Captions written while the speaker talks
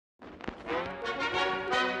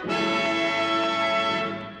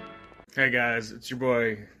Hey guys, it's your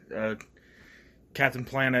boy, Captain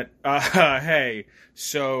Planet. Hey,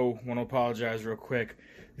 so want to apologize real quick.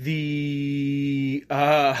 The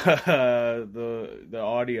the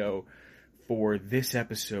audio for this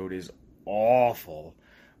episode is awful.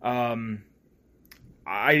 I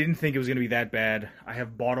didn't think it was gonna be that bad. I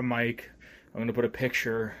have bought a mic. I'm gonna put a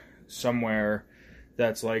picture somewhere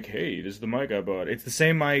that's like, hey, this is the mic I bought. It's the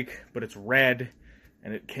same mic, but it's red.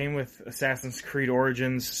 And it came with Assassin's Creed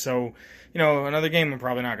Origins, so, another game I'm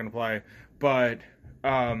probably not going to play. But,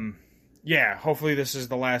 yeah, hopefully this is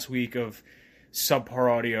the last week of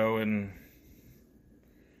subpar audio, and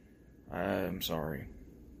I'm sorry.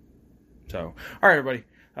 So, alright everybody,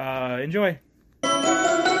 enjoy.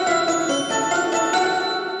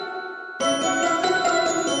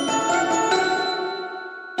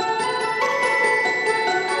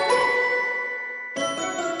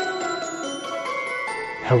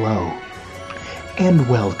 Hello, and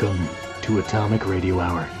welcome to Atomic Radio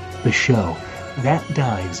Hour, the show that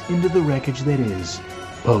dives into the wreckage that is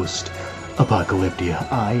post-apocalyptia.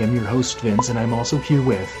 I am your host, Vince, and I'm also here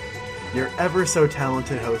with... your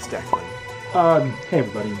ever-so-talented host, Declan. Hey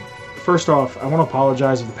everybody. First off, I want to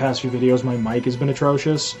apologize for the past few videos. My mic has been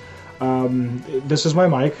atrocious. This is my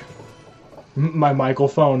mic. My Michael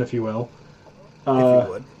phone, if you will. If you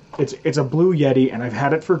would. It's a Blue Yeti, and I've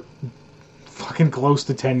had it for... fucking close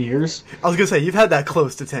to 10 years. I was gonna say, you've had that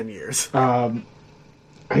close to 10 years. I'm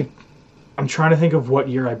trying to think of what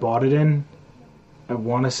year I bought it in. I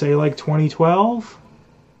want to say like 2012?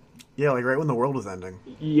 Yeah, like right when the world was ending.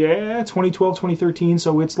 Yeah, 2012, 2013,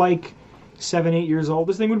 so it's like 7, 8 years old.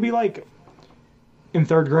 This thing would be like in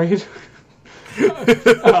 3rd grade.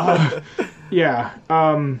 Yeah.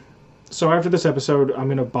 So after this episode, I'm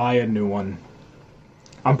going to buy a new one.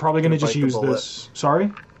 I'm probably going to just use this...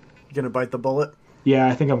 Sorry? You gonna bite the bullet? Yeah,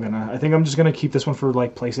 I think I'm just gonna keep this one for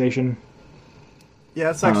like PlayStation. Yeah,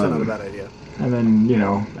 that's actually not a bad idea. And then,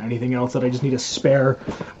 anything else that I just need a spare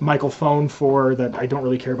microphone for that I don't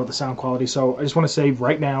really care about the sound quality. So I just want to say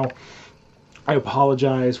right now, I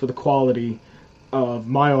apologize for the quality of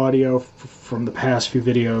my audio from the past few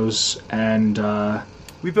videos. And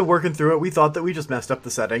we've been working through it. We thought that we just messed up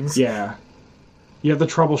the settings. Yeah. You have to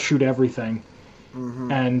troubleshoot everything.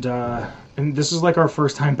 Mm-hmm. And this is like our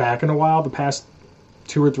first time back in a while. The past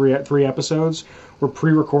 2 or 3 episodes were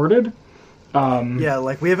pre-recorded. Yeah,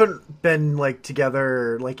 like we haven't been like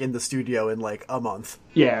together like in the studio in like a month.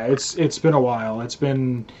 Yeah, it's been a while. It's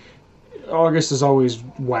been August is always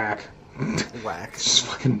whack. Whack. Just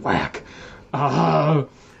fucking whack.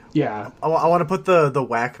 Yeah. I want to put the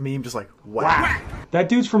whack meme just like whack. That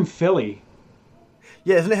dude's from Philly.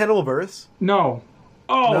 Yeah, isn't it Hannibal Buress? No.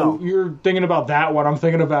 Oh, no. You're thinking about that one. I'm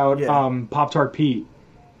thinking about Pop-Tart Pete.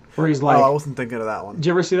 Where he's like... Oh, I wasn't thinking of that one. Did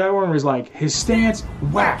you ever see that one where he's like, his stance,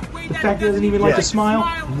 whack. The fact he doesn't even like to smile,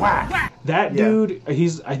 whack. That dude, I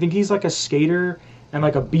think he's like a skater and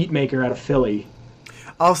like a beat maker out of Philly.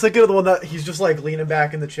 I was thinking of the one that he's just like leaning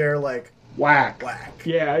back in the chair like... Whack. Whack.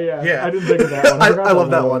 Yeah. I didn't think of that one. I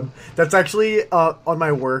love that one. That's actually on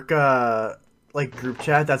my work like group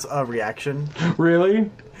chat. That's a reaction.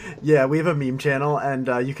 Really? Yeah, we have a meme channel, and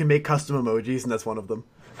you can make custom emojis, and that's one of them.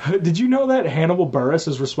 Did you know that Hannibal Buress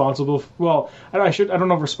is responsible? Well, I don't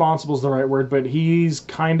know if responsible is the right word, but he's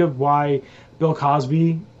kind of why Bill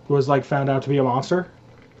Cosby was like found out to be a monster.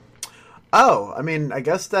 Oh, I mean, I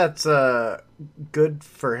guess that's good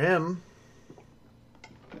for him.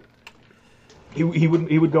 He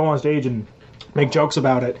would go on stage and make jokes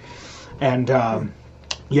about it, and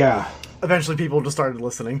yeah. Eventually, people just started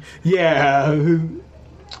listening. Yeah.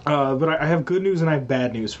 But I have good news and I have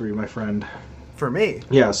bad news for you, my friend. For me?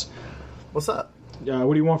 Yes. What's up?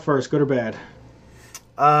 What do you want first, good or bad?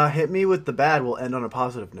 Hit me with the bad. We'll end on a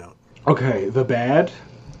positive note. Okay, the bad.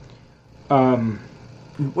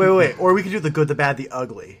 Wait. Or we could do the good, the bad, the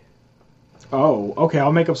ugly. Oh, okay,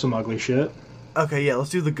 I'll make up some ugly shit. Okay, yeah,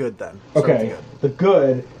 let's do the good then. Okay, the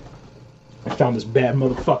good. I found this bad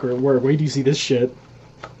motherfucker at work. Wait till you see this shit.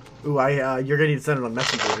 Ooh, you're gonna need to send it on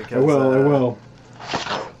Messenger because... I will.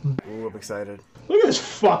 Ooh, I'm excited. Look at this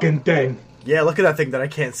fucking thing. Yeah, look at that thing that I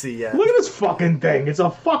can't see yet. Look at this fucking thing. It's a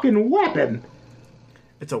fucking weapon.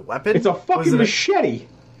 It's a weapon? It's a fucking machete.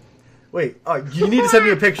 Wait, you need to send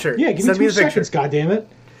me a picture. Yeah, give me 2 seconds, goddammit.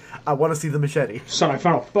 I want to see the machete. Son, I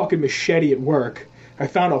found a fucking machete at work. I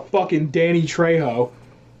found a fucking Danny Trejo.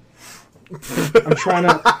 I'm trying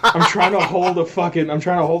to hold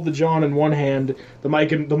the John in one hand, the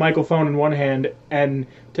microphone in one hand, and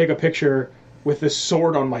take a picture with this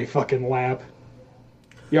sword on my fucking lap.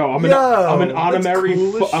 I'm an honorary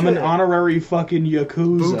fucking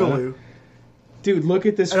Yakuza. Boogaloo. Dude, look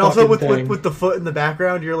at this And fucking also with, thing. with the foot in the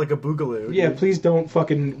background, you're like a boogaloo. Yeah, dude. please don't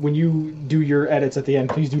fucking... When you do your edits at the end,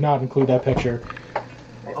 please do not include that picture.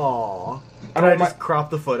 Aw. I Can I don't just crop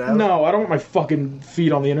the foot out? No, I don't want my fucking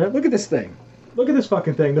feet on the internet. Look at this thing. Look at this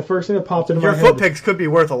fucking thing. The first thing that popped into Your my foot head... pics could be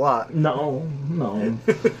worth a lot. No.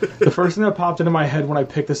 The first thing that popped into my head when I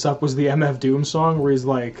picked this up was the MF Doom song, where he's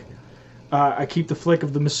like, I keep the flick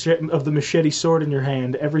of the machete sword in your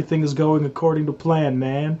hand. Everything is going according to plan,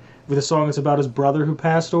 man. With a song that's about his brother who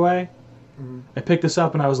passed away. Mm-hmm. I picked this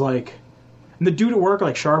up and I was like... And the dude at work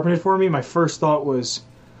like sharpened it for me. My first thought was,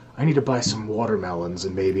 I need to buy some watermelons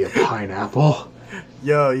and maybe a pineapple.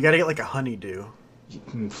 Yo, you gotta get like a honeydew.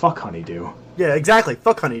 Fuck honeydew. Yeah, exactly.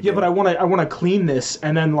 Fuck honeydew. Yeah, but I want to clean this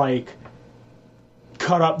and then like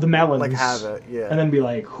cut up the melons, Like have it, yeah. and then be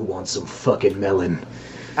like, who wants some fucking melon?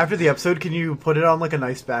 After the episode, can you put it on like a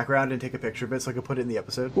nice background and take a picture of it so I can put it in the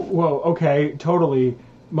episode? Whoa, okay, totally.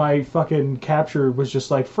 My fucking capture was just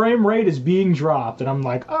like, frame rate is being dropped, and I'm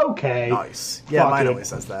like, okay, Nice. Yeah, fuck mine it. always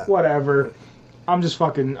says that. Whatever. I'm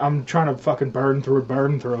trying to fucking burn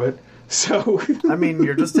through it. So, I mean,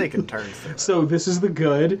 you're just taking turns there. so this is the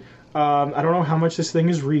good. I don't know how much this thing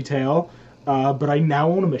is retail, but I now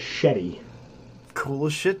own a machete. Cool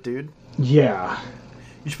as shit, dude. Yeah.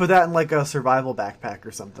 You should put that in like a survival backpack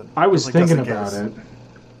or something. I was Just, like, thinking just in about case.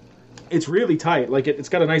 it. It's really tight. Like it's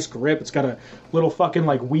got a nice grip. It's got a little fucking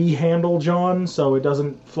like Wii handle, John, so it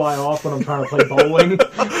doesn't fly off when I'm trying to play bowling.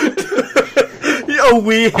 A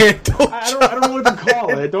Wii handle. I don't know what to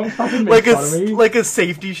call it. Don't fucking make like fun of me. like a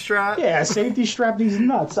safety strap. Yeah, safety strap these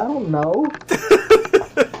nuts. I don't know.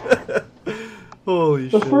 Holy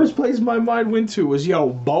The shit. first place my mind went to was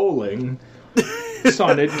bowling.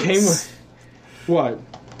 Son, it came with what?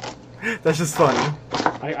 That's just funny.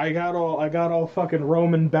 I got all fucking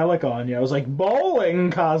Roman Bellic on you. I was like,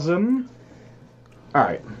 bowling, cousin. All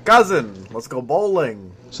right, Cousin, let's go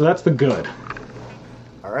bowling. so that's the good.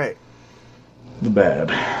 All right, The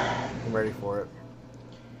bad. I'm ready for it.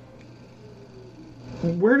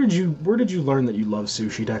 Where did you learn that you love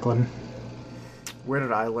sushi, Declan? Where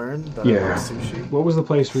did I learn that I love sushi? What was the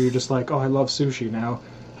place where you're just like, oh, I love sushi now.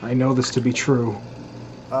 I know this to be true.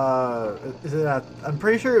 Is it at? I'm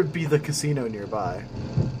pretty sure it would be the casino nearby.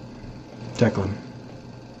 Declan.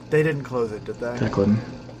 They didn't close it, did they? Declan.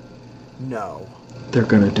 No. They're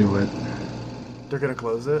gonna do it. They're gonna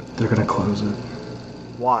close it? They're gonna close it.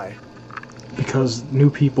 Why? Because new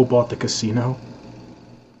people bought the casino.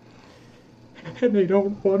 And they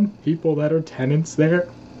don't want people that are tenants there.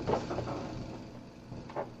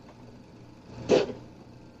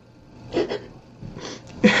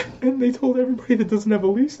 And they told everybody that doesn't have a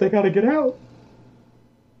lease they gotta get out.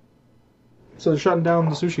 So they're shutting down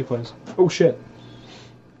the sushi place. Oh shit.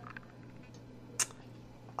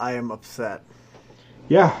 I am upset.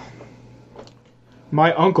 Yeah.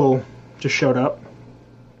 My uncle just showed up.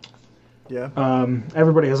 Yeah?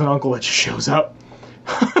 Everybody has an uncle that just shows up.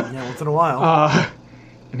 Yeah, once in a while.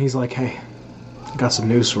 And he's like, hey, I got some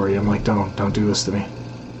news for you. I'm like, don't do this to me.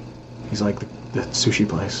 He's like, the sushi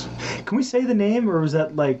place. Can we say the name, or is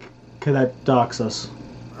that like, could that dox us?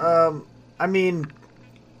 I mean,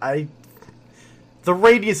 the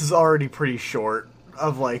radius is already pretty short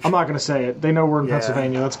of like... I'm not going to say it. They know we're in Yeah.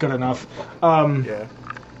 Pennsylvania. That's good enough. Yeah,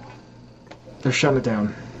 They're shutting it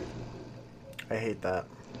down. I hate that.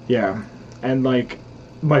 Yeah. And like,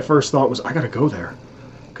 my first thought was, I got to go there.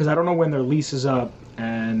 Because I don't know when their lease is up,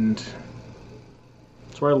 and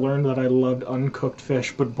that's where I learned that I loved uncooked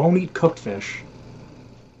fish, but won't eat cooked fish.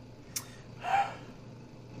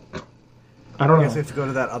 I don't I guess we know. have to go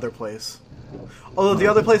to that other place. Although the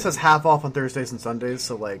other place has half off on Thursdays and Sundays,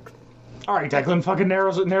 so like... All right, Declan, fucking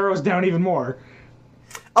narrows down even more.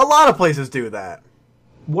 A lot of places do that.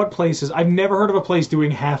 What places? I've never heard of a place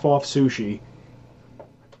doing half off sushi.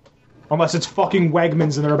 Unless it's fucking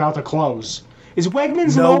Wegmans and they're about to close. Is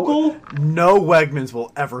Wegmans local? No Wegmans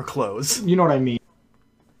will ever close. You know what I mean.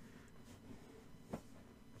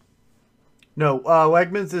 No,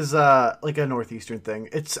 Wegmans is like a northeastern thing.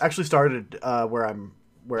 It's actually started where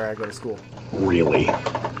I go to school. Really?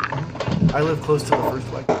 I live close to the first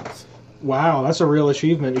Wegmans. Wow, that's a real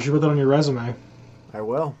achievement. You should put that on your resume. I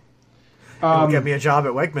will. It'll get me a job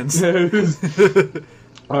at Wegmans.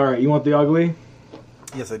 All right, you want the ugly?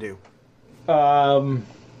 Yes, I do.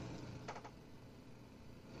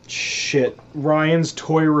 Shit. Ryan's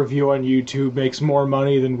toy review on YouTube makes more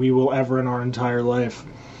money than we will ever in our entire life.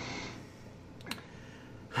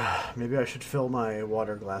 Maybe I should fill my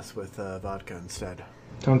water glass with vodka instead.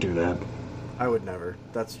 Don't do that. I would never.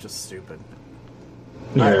 That's just stupid.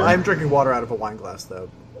 Yeah. I'm drinking water out of a wine glass, though.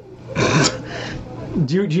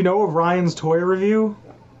 Do you know of Ryan's toy review?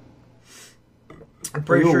 I'm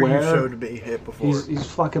pretty you sure you aware? showed me it before. He's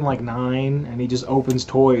fucking like 9, and he just opens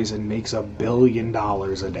toys and makes $1 billion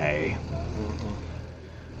a day.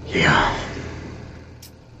 Yeah.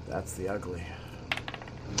 That's the ugly.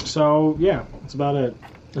 So yeah, that's about it.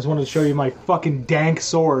 I just wanted to show you my fucking dank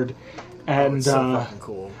sword, and It's so fucking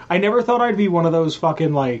cool. I never thought I'd be one of those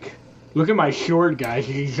fucking like, look at my sword, guys.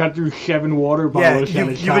 He got through 7 water Yeah, bottles at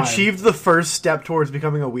a you've time. achieved the first step towards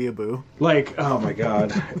becoming a weeaboo. Like, oh my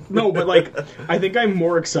god. No, but like, I think I'm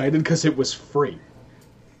more excited because it was free.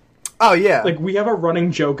 Oh yeah, Like, we have a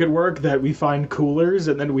running joke at work that we find coolers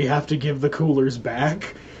and then we have to give the coolers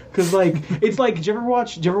back. Because like, it's like, did you ever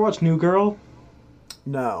watch New Girl?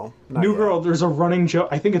 no, not New yet. Girl, there's a running joke.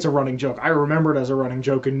 I think it's a running joke. I remember it as a running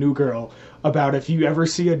joke in New Girl about if you ever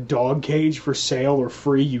see a dog cage for sale or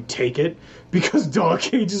free, you take it because dog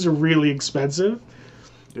cages are really expensive.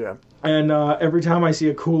 Yeah, And every time I see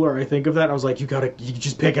a cooler, I think of that. And I was like, you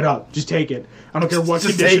just pick it up, just take it. I don't care what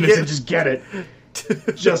Just condition take it's it. in, just get it.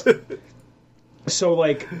 Just so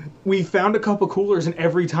like we found a couple coolers, and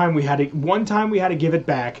every time one time we had to give it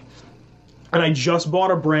back. And I just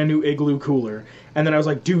bought a brand new Igloo cooler. And then I was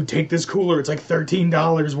like, dude, take this cooler. It's like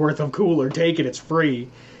 $13 worth of cooler. Take it. It's free.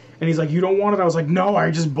 And he's like, you don't want it? I was like, no,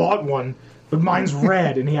 I just bought one. But mine's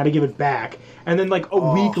red. And he had to give it back. And then like a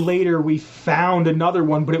week later, we found another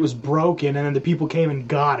one, but it was broken. And then the people came and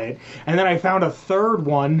got it. And then I found a third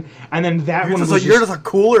one. And then that one was you're just a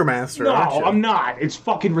cooler master. no, aren't you? I'm not. It's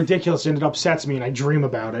fucking ridiculous, and it upsets me, and I dream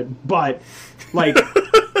about it. But, like,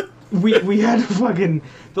 we had to fucking...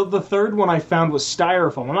 The third one I found was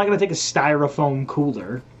styrofoam. I'm not going to take a styrofoam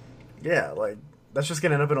cooler. Yeah, like that's just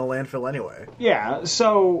gonna end up in a landfill anyway. Yeah,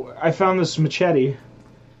 so I found this machete,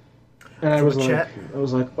 and I was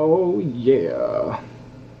like, oh yeah.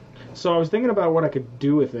 So I was thinking about what I could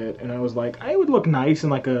do with it, and I was like, I would look nice in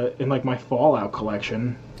my Fallout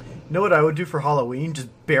collection. You know what I would do for Halloween? Just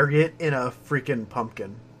bury it in a freaking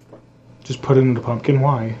pumpkin. Just put it in the pumpkin.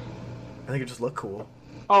 Why? I think it just look cool.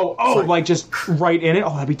 Oh, like just right in it?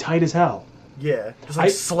 Oh, that'd be tight as hell. Yeah, just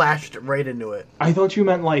like slashed right into it. I thought you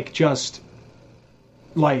meant like just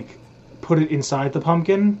like put it inside the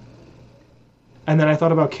pumpkin. And then I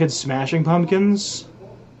thought about kids smashing pumpkins.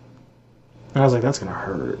 And I was like, that's gonna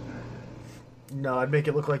hurt. No, I'd make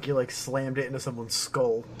it look like you like slammed it into someone's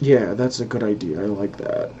skull. Yeah, that's a good idea. I like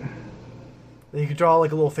that. Then you could draw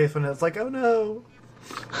like a little face on it. It's like, oh no.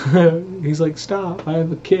 He's like, stop. I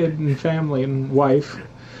have a kid and family and wife.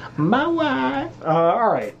 My wife.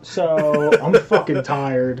 Alright, so I'm fucking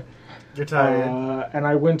tired. You're tired. And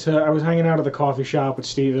I was hanging out at the coffee shop with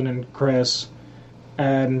Steven and Chris,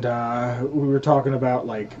 and we were talking about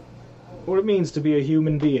like what it means to be a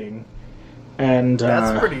human being. And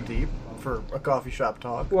That's pretty deep for a coffee shop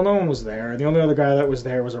talk. well, no one was there. The only other guy that was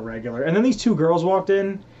there was a regular. And then these 2 girls walked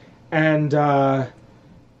in, and so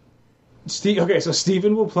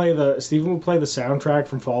Steven will play the soundtrack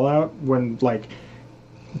from Fallout when like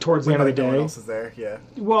towards the end of the No one day. else is there. Yeah.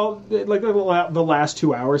 Well, like the last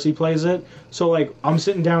 2 hours he plays it. So like I'm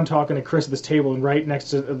sitting down talking to Chris at this table, and right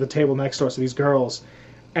next to the table next to us are these girls,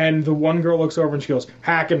 and the one girl looks over and she goes,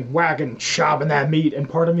 hacking, whacking, chopping that meat, and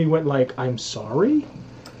part of me went like, I'm sorry?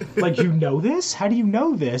 Like, you know this? How do you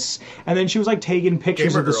know this? And then she was like taking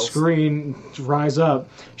pictures Gamer of the girls. screen. Rise up.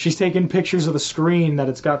 She's taking pictures of the screen that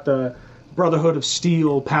it's got the Brotherhood of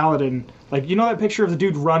Steel Paladin. Like, you know that picture of the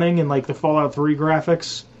dude running in like the Fallout 3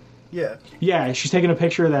 graphics? Yeah. Yeah, she's taking a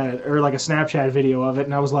picture of that, or like a Snapchat video of it,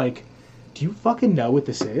 and I was like, do you fucking know what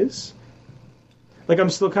this is? Like, I'm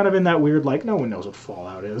still kind of in that weird, like, no one knows what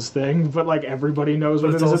Fallout is thing, but like everybody knows But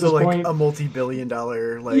what it's it is at also this like point. a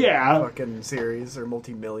multi-billion-dollar like Yeah. fucking series, or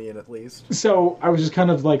multi-million at least. So I was just kind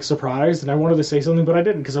of like surprised, and I wanted to say something, but I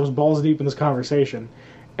didn't because I was balls deep in this conversation.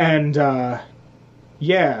 And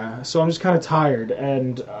yeah, so I'm just kind of tired.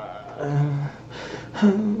 And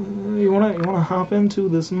you wanna hop into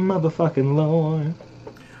this motherfucking lore?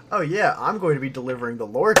 Oh yeah, I'm going to be delivering the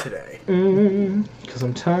lore today. Because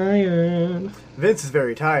I'm tired. Vince is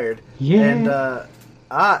very tired. Yeah.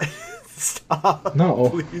 And stop. No,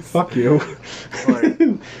 please. fuck you. Like,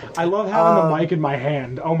 I love having the mic in my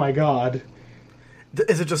hand. Oh my god.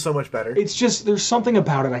 is it just so much better? It's just, there's something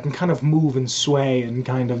about it. I can kind of move and sway and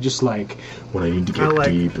kind of just like, when I need to Kinda get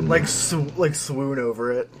like deep. And like swoon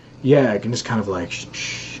over it. yeah, I can just kind of like,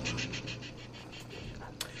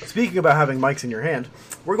 Speaking about having mics in your hand,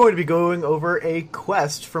 we're going to be going over a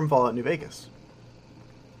quest from Fallout New Vegas.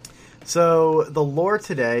 So the lore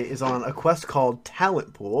today is on a quest called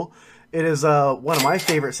Talent Pool. It is one of my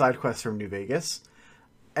favorite side quests from New Vegas,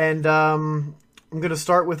 and I'm going to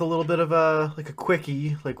start with a little bit of a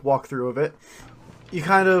quickie, like walkthrough of it. You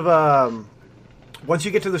kind of Once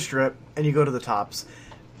you get to the strip and you go to the tops,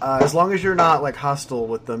 as long as you're not like hostile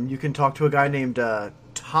with them, you can talk to a guy named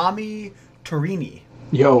Tommy Torini.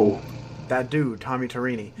 Yo. That dude, Tommy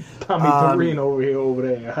Torini. Tommy Torino over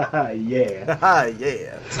there. Yeah.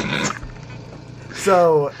 Yeah.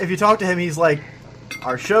 So if you talk to him, he's like,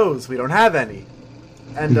 our shows, we don't have any.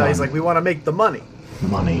 And he's like, we want to make the money.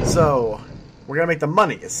 Money. So we're going to make the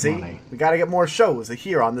money, you see? Money. We got to get more shows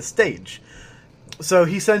here on the stage. So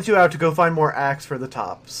he sends you out to go find more acts for the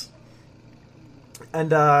tops.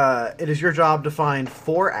 And it is your job to find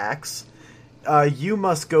 4 acts. You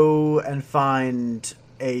must go and find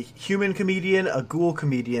a human comedian, a ghoul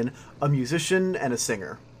comedian, a musician, and a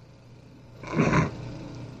singer.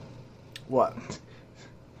 What?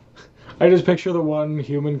 I just picture the one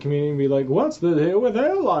human comedian be like, "What's the deal with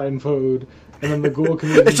airline food?" And then the ghoul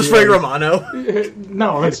comedian. It's just be Ray like, Romano.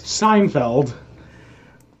 No, it's Seinfeld.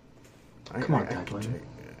 Come on, I Declan.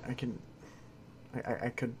 I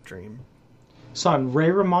could dream. Son,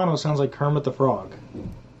 Ray Romano sounds like Kermit the Frog.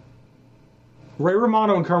 Ray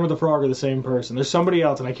Romano and Kermit the Frog are the same person. There's somebody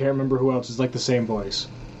else, and I can't remember who else is like the same voice.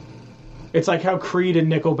 It's like how Creed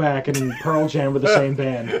and Nickelback and Pearl Jam were the same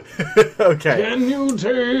band. Okay. Can you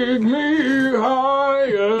take me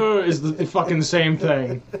higher? Is the fucking same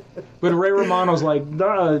thing. But Ray Romano's like,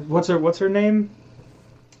 what's her name?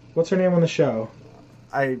 What's her name on the show?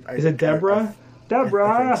 Is it Deborah? Deborah.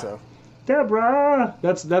 I think so. Deborah.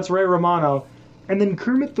 That's Ray Romano. And then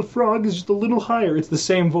Kermit the Frog is just a little higher. It's the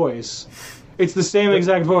same voice. It's the same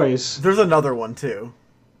exact voice. There's another one too.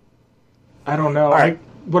 I don't know. All right.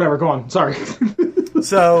 Whatever, go on. Sorry.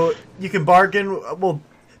 So you can bargain. Well,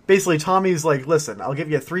 basically, Tommy's like, "Listen, I'll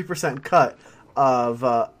give you a 3% cut of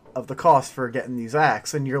the cost for getting these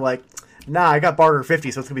acts," and you're like, "Nah, I got barter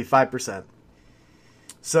 50, so it's gonna be 5%."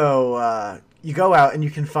 So you go out and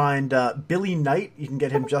you can find Billy Knight. You can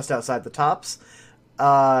get him just outside the tops.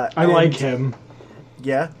 I like him.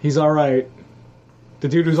 Yeah, He's all right. The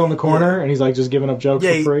dude who's on the corner and he's like just giving up jokes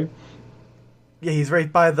Yeah, for free. yeah, he's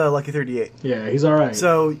right by the Lucky 38. Yeah, he's all right.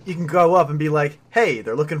 So you can go up and be like, "Hey,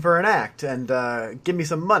 they're looking for an act, and give me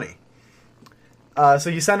some money." So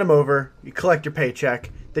you send him over, you collect your paycheck,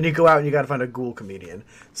 then you go out and you got to find a ghoul comedian.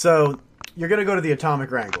 So you're gonna go to the Atomic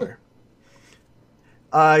Wrangler.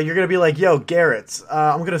 You're gonna be like, "Yo, Garrett,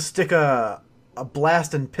 I'm gonna stick a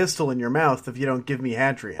blasting pistol in your mouth if you don't give me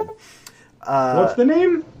Hadrian." What's the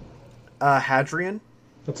name? Hadrian?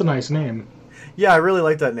 That's a nice name. Yeah, I really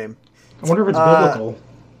like that name. I wonder if it's biblical.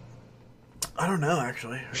 I don't know,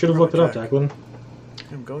 actually. I should have looked it up, Declan.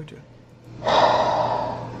 I'm going to.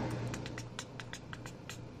 Are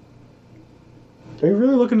you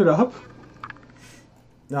really looking it up?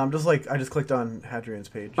 No, I'm just like, I just clicked on Hadrian's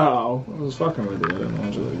page. Oh, I was fucking with you. I didn't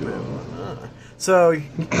want you to So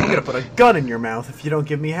I'm gonna put a gun in your mouth if you don't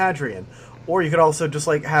give me Hadrian. Or you could also just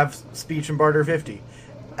like have speech and barter 50.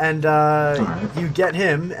 And you get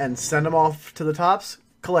him and send him off to the tops,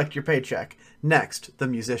 collect your paycheck. Next, the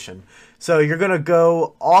musician. So you're gonna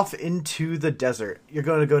go off into the desert. You're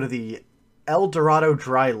gonna go to the El Dorado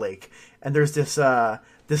Dry Lake. And there's this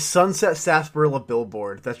Sunset Sarsaparilla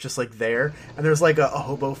billboard that's just like there. And there's like a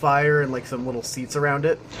hobo fire and like some little seats around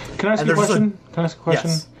it. Can I ask you a question? Can I ask a question?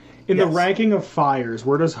 Yes. In the Yes. ranking of fires,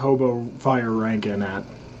 where does Hobo Fire rank in at?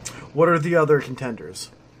 What are the other contenders?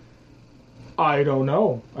 I don't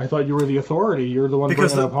know. I thought you were the authority. You're the one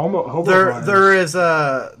Because bringing up Hobo Fires. there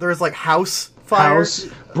is like house fire, House,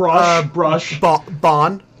 brush,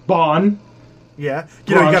 Bon. Bon. Yeah,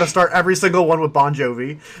 you know you Brush. got to start every single one with Bon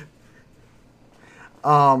Jovi.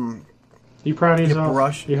 You proud of yourself?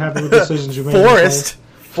 brush. You happy with the decisions you made? Forest.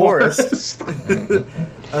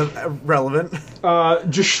 Relevant.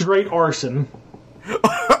 Just straight arson.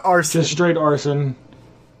 Arson. Just straight arson.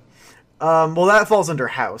 Well, that falls under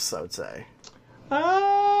house, I would say. I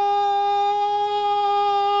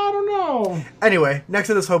don't know. Anyway, next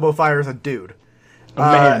to this hobo fire is a dude. A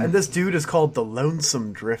man. And this dude is called the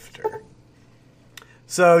Lonesome Drifter.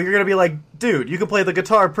 So you're going to be like, dude, you can play the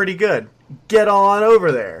guitar pretty good. Get on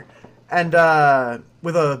over there. And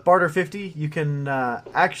with a barter 50, you can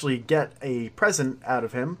actually get a present out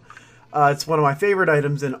of him. It's one of my favorite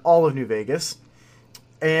items in all of New Vegas.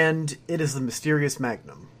 And it is the Mysterious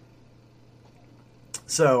Magnum.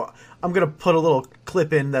 So I'm going to put a little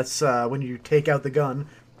clip in that's when you take out the gun.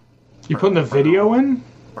 You putting the video in?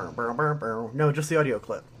 No, just the audio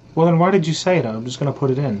clip. Well, then why did you say it? I'm just going to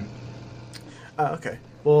put it in. Okay.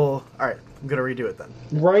 Well, alright. I'm going to redo it then.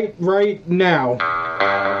 Right now.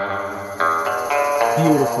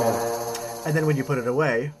 Beautiful. And then when you put it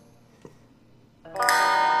away,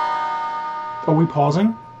 Are we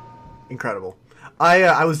pausing? incredible.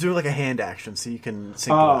 I was doing like a hand action so you can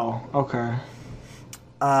sync it up. Oh, okay.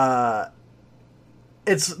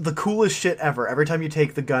 It's the coolest shit ever. Every time you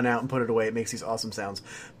take the gun out and put it away, it makes these awesome sounds.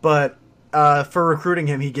 But for recruiting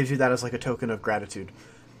him, he gives you that as like a token of gratitude.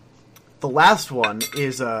 The last one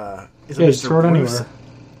is a just throw it anywhere.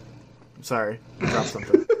 I'm sorry, I dropped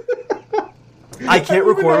something. I can't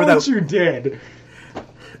record without. You did.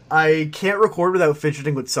 I can't record without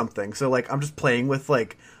fidgeting with something. So like, I'm just playing with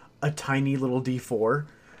like a tiny little D4,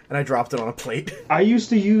 and I dropped it on a plate. I used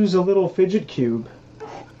to use a little fidget cube.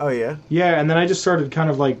 Oh yeah. Yeah, and then I just started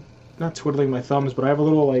kind of like not twiddling my thumbs, but I have a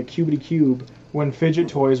little like cubity cube when fidget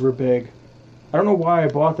toys were big. I don't know why I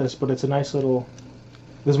bought this, but it's a nice little.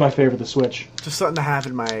 This is my favorite, the Switch. Just something to have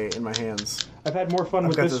in my hands. I've had more fun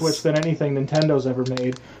with this Switch than anything Nintendo's ever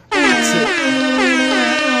made.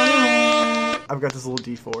 I've got this little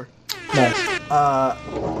D4. Nice.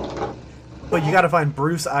 But you gotta find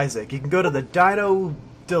Bruce Isaac. You can go to the Dino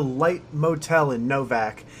Delight Motel in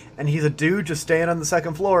Novak, and he's a dude just staying on the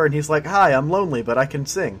second floor, and he's like, "Hi, I'm lonely, but I can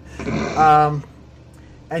sing." And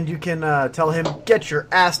you can tell him, "Get your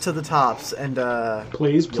ass to the tops," and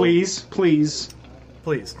please.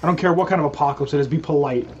 Please. I don't care what kind of apocalypse it is. Be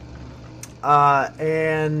polite.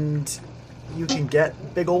 And you can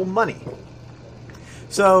get big old money.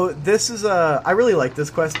 So this is I really like this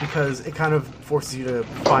quest because it kind of forces you to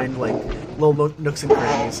find like little nooks and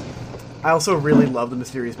crannies. I also really love the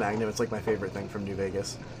Mysterious Magnum. It's like my favorite thing from New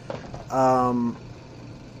Vegas. Other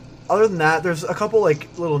than that, there's a couple like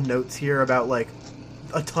little notes here about like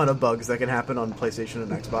a ton of bugs that can happen on PlayStation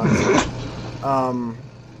and Xbox.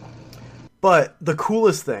 But the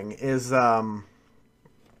coolest thing is, upon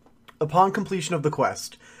completion of the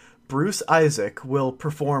quest, Bruce Isaac will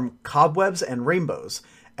perform Cobwebs and Rainbows,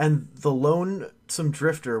 and the Lonesome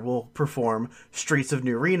Drifter will perform Streets of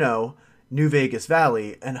New Reno, New Vegas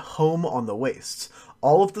Valley, and Home on the Wastes.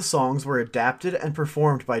 All of the songs were adapted and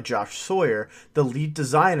performed by Josh Sawyer, the lead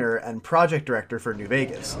designer and project director for New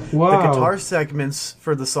Vegas. Wow. The guitar segments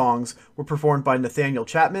for the songs were performed by Nathaniel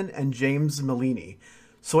Chapman and James Malini.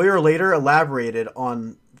 Sawyer later elaborated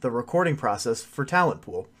on the recording process for Talent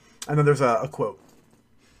Pool. And then there's a quote.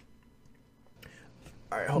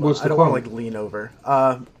 All right, hold on. I don't want to like lean over.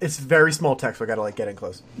 It's very small text, so I gotta like get in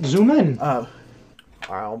close. Zoom in. All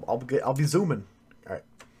right, I'll be zooming. All right.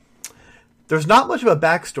 There's not much of a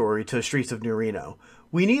backstory to Streets of New Reno.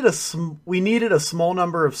 We needed a small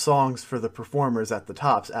number of songs for the performers at the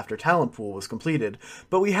tops after Talent Pool was completed,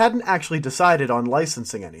 but we hadn't actually decided on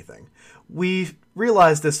licensing anything. We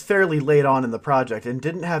realized this fairly late on in the project and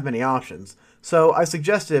didn't have many options, so I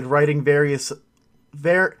suggested writing variants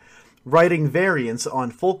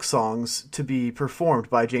on folk songs to be performed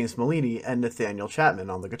by James Malini and Nathaniel Chapman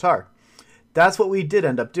on the guitar. That's what we did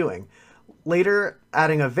end up doing. Later,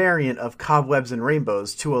 adding a variant of Cobwebs and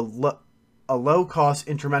Rainbows to a low-cost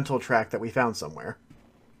instrumental track that we found somewhere.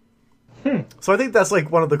 So I think that's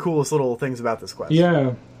like one of the coolest little things about this quest.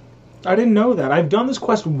 Yeah. I didn't know that. I've done this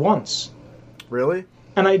quest once. Really?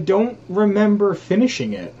 And I don't remember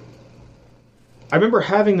finishing it. I remember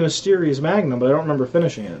having the Mysterious Magnum, but I don't remember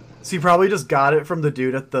finishing it. So you probably just got it from the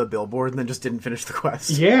dude at the billboard and then just didn't finish the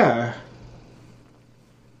quest. Yeah.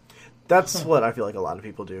 That's what I feel like a lot of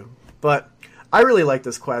people do. But I really like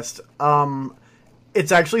this quest.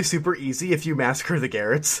 It's actually super easy if you massacre the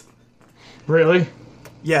Garrets. Really?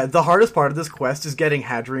 Yeah, the hardest part of this quest is getting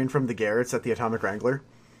Hadrian from the Garrets at the Atomic Wrangler.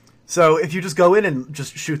 So if you just go in and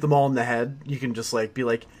just shoot them all in the head, you can just like be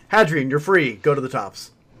like, Hadrian, you're free. Go to the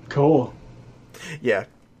tops. Cool. Yeah.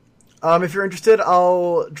 If you're interested,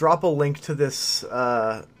 I'll drop a link to this,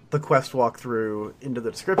 the quest walkthrough into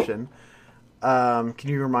the description. Can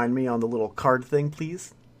you remind me on the little card thing,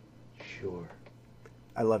 please? Sure.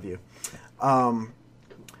 I love you. I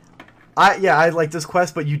like this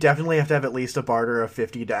quest, but you definitely have to have at least a barter of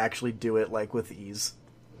 50 to actually do it, like, with ease.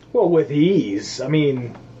 Well, with ease. I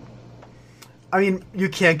mean, you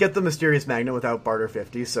can't get the Mysterious Magnum without barter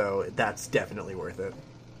 50, so that's definitely worth it.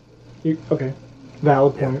 Okay.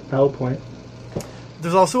 Valid point. Yeah. Valid point.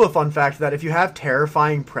 There's also a fun fact that if you have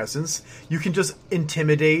Terrifying Presence, you can just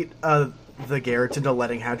intimidate the Garrets into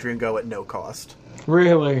letting Hadrian go at no cost.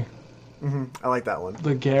 Really? Mm-hmm. I like that one.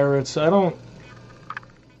 The Garrets. I don't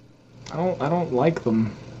like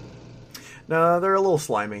them. No, they're a little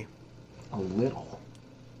slimy. A little.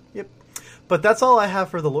 Yep. But that's all I have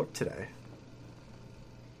for the lore today.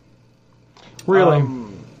 Really?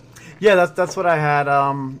 Yeah, that's what I had.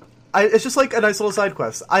 It's just like a nice little side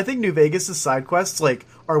quest. I think New Vegas' side quests like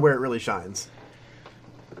are where it really shines.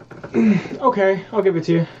 Okay, I'll give it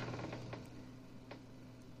to you.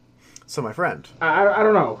 So, my friend, I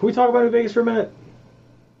don't know. Can we talk about New Vegas for a minute?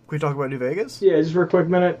 can we talk about New Vegas? Yeah, just for a quick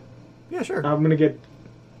minute. Yeah, sure. I'm gonna get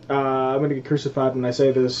I'm going to get crucified when I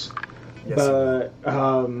say this, Yes, but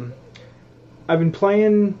I've been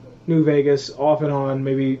playing New Vegas off and on,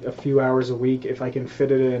 maybe a few hours a week if I can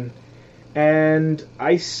fit it in. And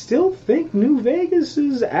I still think New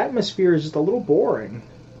Vegas's atmosphere is just a little boring.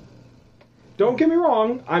 Don't get me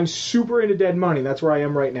wrong, I'm super into Dead Money. That's where I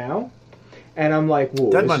am right now. And I'm like,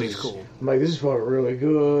 whoa. Dead Money's cool. I'm like, this is fucking really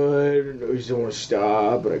good. I just don't want to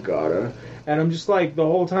stop, but I gotta. And I'm just like, the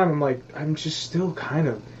whole time, I'm like, I'm just still kind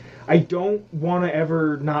of. I don't want to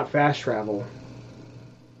ever not fast travel.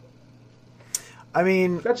 I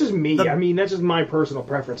mean, That's just me. I mean, that's just my personal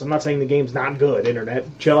preference. I'm not saying the game's not good,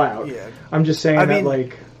 Internet. Chill out. Yeah. I'm just saying I that, mean,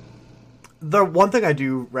 like. the one thing I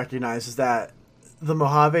do recognize is that the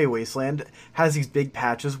Mojave Wasteland has these big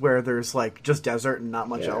patches where there's like just desert and not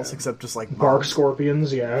much Yeah. else except just like Bark mobs.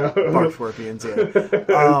 scorpions, yeah. Bark scorpions,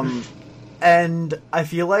 yeah. And I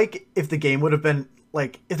feel like if the game would have been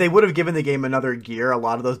like if they would have given the game another gear, a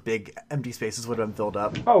lot of those big empty spaces would have been filled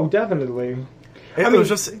up. Oh, definitely. It mean, was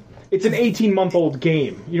just It's an 18-month-old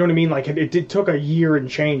game. You know what I mean? Like, it took a year and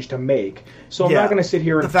change to make. So I'm not going to sit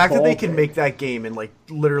here and the fact that they fault can it. make that game in like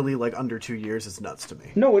literally like under 2 years is nuts to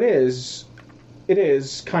me. No, it is. It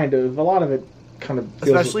is, kind of. A lot of it kind of feels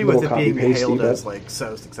Especially a with little it being copy-pasty, hailed but- as like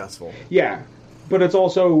so successful. Yeah. But it's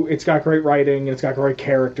also, it's got great writing, and it's got great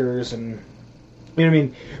characters, and... You know what I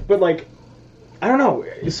mean? But, like, I don't know.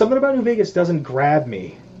 Something about New Vegas doesn't grab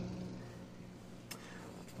me.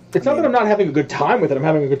 It's not that I'm not having a good time with it. I'm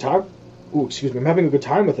having a good time... Ooh, excuse me. I'm having a good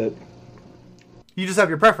time with it. You just have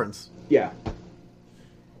your preference. Yeah. I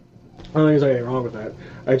don't think there's anything wrong with that.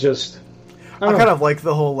 I just... I kind of like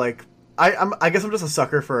the whole like I guess I'm just a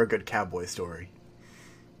sucker for a good cowboy story.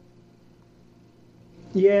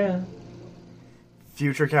 Yeah.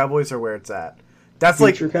 Future Cowboys are where it's at. That's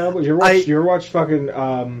Future like Cowboys? You ever watch fucking...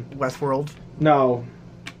 Westworld. No.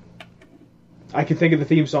 I can think of the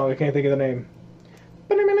theme song. I can't think of the name.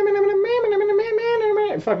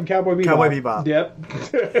 Fucking Cowboy Bebop. Cowboy Bebop.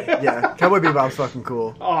 Yep. Yeah, Cowboy Bebop's fucking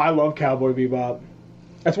cool. Oh, I love Cowboy Bebop.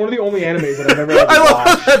 That's one of the only animes that I've ever had to I love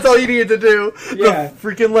watch. that's all you needed to do. Yeah. The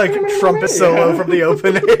freaking like trumpet solo from the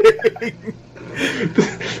opening.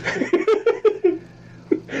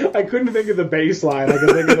 I couldn't think of the bass line. I could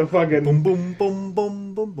think of the fucking... boom boom boom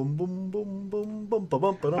boom boom boom boom boom boom boom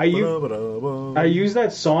boom boom. I used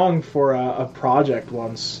that song for a project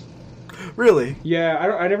once. Really? Yeah,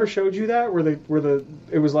 I never showed you that where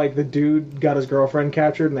it was like the dude got his girlfriend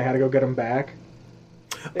captured and they had to go get him back.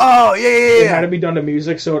 Oh yeah It had yeah to be done to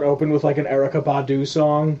music, so it opened with like an Erykah Badu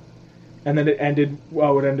song, and then it ended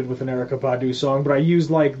with an Erykah Badu song. But I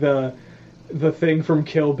used like the thing from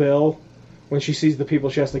Kill Bill when she sees the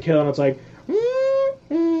people she has to kill, and it's like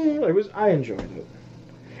I enjoyed it.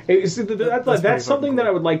 That's something that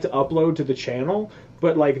I would like to upload to the channel,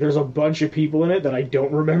 but like there's a bunch of people in it that I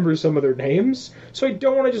don't remember some of their names, so I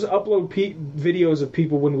don't want to just upload videos of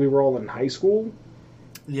people when we were all in high school.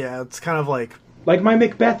 Yeah, it's kind of like My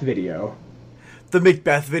Macbeth video. the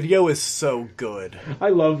Macbeth video is so good. I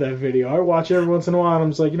love that video. I watch it every once in a while, and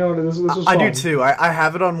I'm just like, you know what, this was I fun. do too. I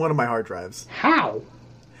have it on one of my hard drives. How?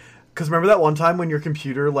 Because remember that one time when your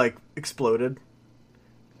computer like exploded?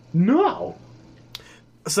 No.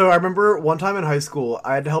 So I remember one time in high school,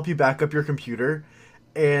 I had to help you back up your computer,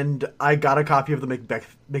 and I got a copy of the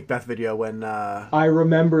Macbeth video when, I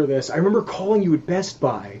remember this. I remember calling you at Best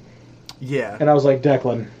Buy, yeah. and I was like,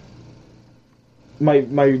 Declan,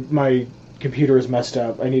 my computer is messed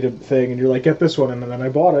up. I need a thing, and you're like, get this one, and then I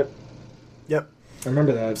bought it. Yep. I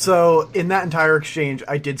remember that. So in that entire exchange,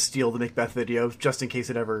 I did steal the Macbeth video just in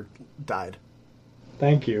case it ever died.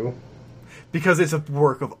 Thank you. Because it's a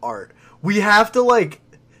work of art. We have to, like,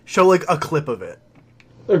 show, like, a clip of it.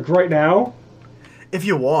 Like, right now, If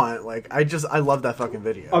you want. Like, I love that fucking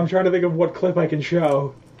video. I'm trying to think of what clip I can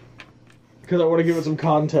show, because I want to give it some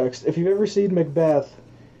context. If you've ever seen Macbeth,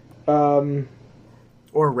 Or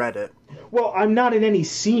Reddit. well, I'm not in any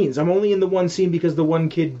scenes. I'm only in the one scene because the one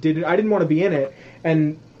kid didn't. I didn't want to be in it,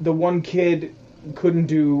 and the one kid couldn't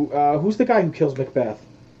do. Who's the guy who kills Macbeth?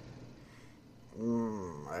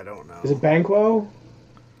 I don't know. Is it Banquo?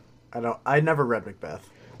 I never read Macbeth.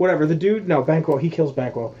 Whatever. The dude. No, Banquo. He kills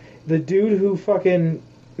Banquo. The dude who fucking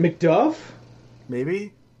Macduff.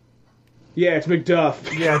 Maybe? Yeah, it's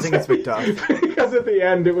Macduff. Yeah, I think it's Macduff. Because at the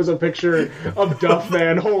end it was a picture of Duff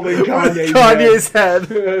Man holding Kanye's head.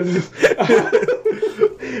 We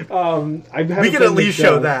We can at least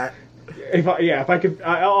show that. If I could,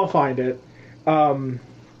 I'll find it.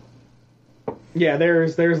 Yeah,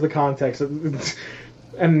 there's the context,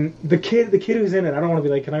 and the kid who's in it. I don't want to be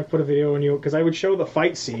like, can I put a video on you? Because I would show the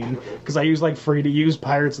fight scene because I use like free to use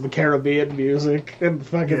Pirates of the Caribbean music and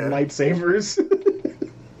fucking lightsabers.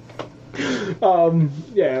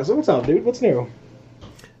 Yeah, so what's up, dude? What's new?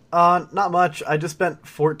 Not much. I just spent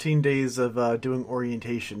 14 days of doing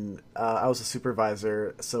orientation. I was a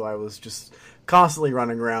supervisor, so I was just constantly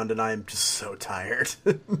running around, and I am just so tired.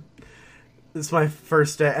 This is my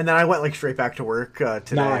first day, and then I went like straight back to work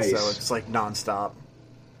today, Nice. so it's like nonstop.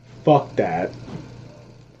 Fuck that.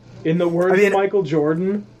 In the words I mean- of Michael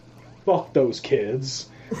Jordan, fuck those kids.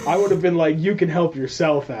 I would have been like, you can help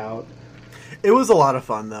yourself out. It was a lot of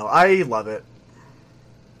fun, though. I love it.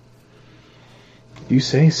 You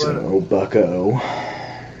say so, bucko.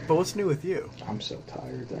 But what's new with you? I'm so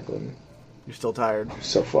tired, Declan. You're still tired. I'm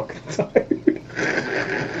so fucking tired.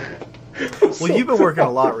 Well, you've been working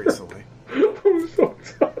a lot recently. I'm so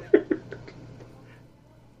tired.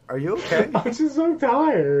 Are you okay? I'm just so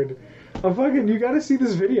tired. I'm fucking. You gotta see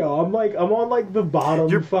this video. I'm on like the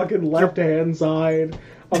bottom fucking left hand side.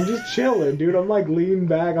 I'm just chilling, dude. I'm like leaning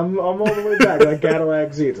back. I'm all the way back, like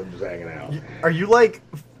Cadillac seats. I'm just hanging out. Are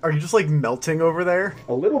you just like melting over there?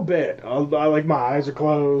 A little bit. I like my eyes are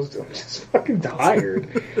closed. I'm just fucking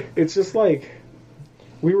tired. It's just like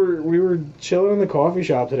we were chilling in the coffee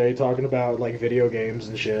shop today talking about like video games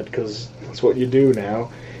and shit because that's what you do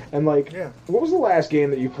now. And like, Yeah. What was the last game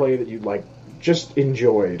that you played that you like just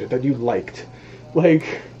enjoyed that you liked?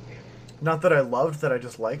 Like, Not that I loved, that I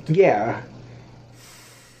just liked. yeah.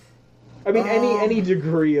 I mean, any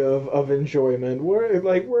degree of enjoyment. Where are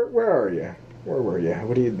you? Where were you?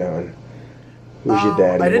 What are you doing? Who's your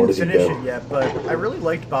daddy? I What didn't does he finish do? it yet, but I really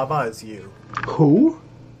liked Baba Is You. Who?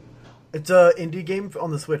 It's a indie game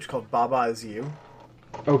on the Switch called Baba Is You.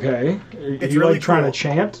 Okay. It's you really like trying cool. to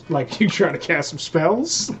chant? Like you trying to cast some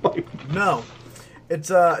spells? Like, No,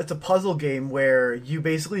 it's a puzzle game where you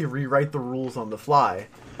basically rewrite the rules on the fly.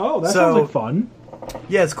 oh, that So- sounds like fun.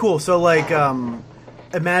 Yeah, it's cool. So like,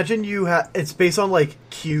 imagine it's based on like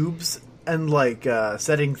cubes and like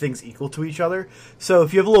setting things equal to each other. So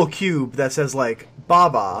if you have a little cube that says like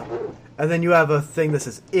Baba, and then you have a thing that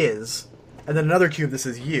says is, and then another cube that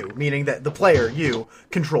says you, meaning that the player, you,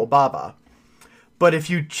 control Baba. But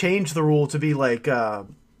if you change the rule to be like,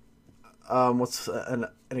 what's an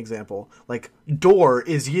example? Like door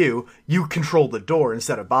is you control the door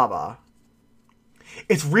instead of Baba.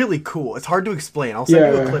 It's really cool. It's hard to explain. I'll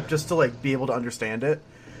send you Yeah. a clip just to like be able to understand it.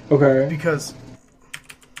 Okay. Because,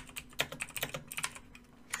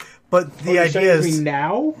 but the You're idea saying to is, me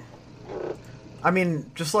now? I mean,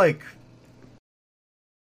 just like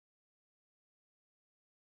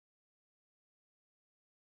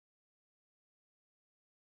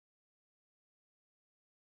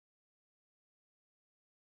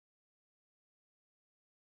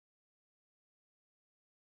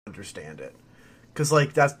understand it, because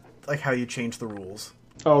like that's like how you change the rules.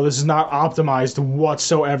 Oh, this is not optimized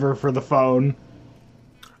whatsoever for the phone.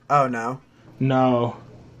 Oh no. No.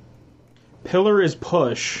 Pillar is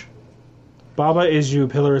push. Baba is you.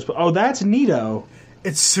 Pillar is. Oh, that's neato.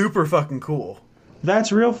 It's super fucking cool.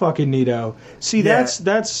 That's real fucking neato. See, Yeah.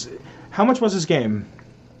 that's. How much was this game?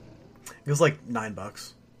 It was like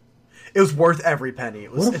 $9. It was worth every penny.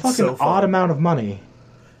 It was. What a it's fucking so fun. odd amount of money.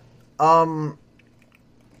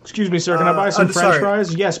 Excuse me, sir. Can I buy some I'm French sorry.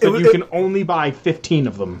 fries? Yes, but was- you can only buy 15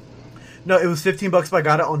 of them. No, it was $15, but I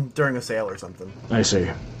got it on during a sale or something. I see.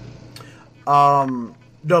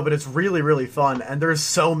 No, but it's really, really fun, and there's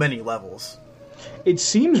so many levels. It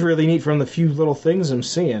seems really neat from the few little things I'm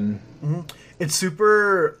seeing. It's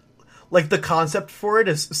super, like, the concept for it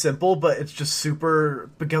is simple, but it's just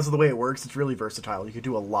super, because of the way it works, it's really versatile. You could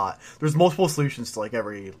do a lot. There's multiple solutions to, like,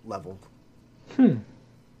 every level.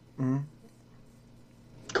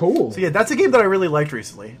 Cool. So, yeah, that's a game that I really liked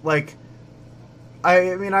recently. Like,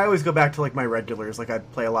 I mean, I always go back to, like, my regulars. Like, I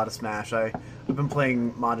play a lot of Smash. I've been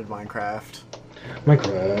playing modded Minecraft.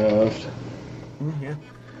 Minecraft. Yeah.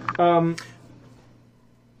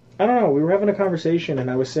 I don't know. We were having a conversation, and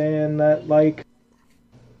I was saying that, like,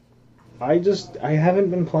 I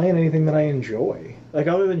haven't been playing anything that I enjoy. Like,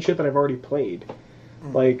 other than shit that I've already played.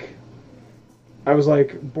 Like, I was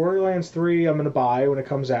like, Borderlands 3 I'm going to buy when it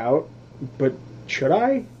comes out, but should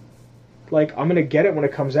I? Like, I'm going to get it when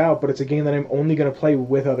it comes out, but it's a game that I'm only going to play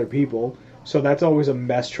with other people. So that's always a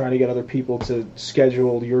mess trying to get other people to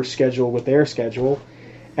schedule your schedule with their schedule.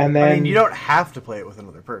 And then, I mean, you don't have to play it with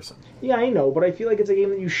another person. yeah, I know, but I feel like it's a game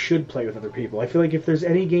that you should play with other people. I feel like if there's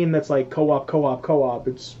any game that's like co-op,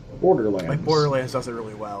 it's Borderlands. Like, Borderlands does it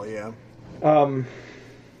really well, yeah.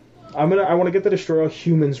 I want to get the Destroy All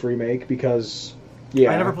Humans remake because,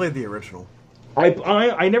 yeah, I never played the original.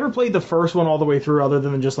 I never played the first one all the way through, other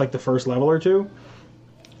than just like the first level or two.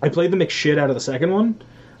 I played the McShit out of the second one,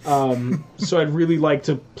 so I'd really like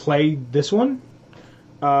to play this one.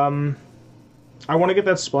 I want to get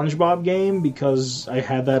that SpongeBob game because I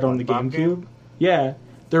had that on the SpongeBob GameCube. game? Yeah,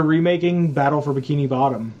 they're remaking Battle for Bikini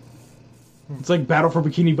Bottom. It's like Battle for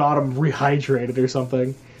Bikini Bottom rehydrated or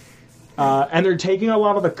something. And they're taking a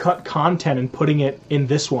lot of the cut content and putting it in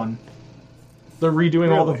this one. They're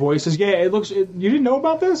redoing all the Really? voices. Yeah, it looks... you didn't know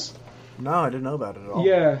about this? No, I didn't know about it at all.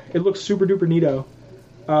 Yeah, it looks super duper neato.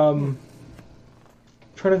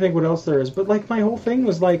 Trying to think what else there is. But, like, my whole thing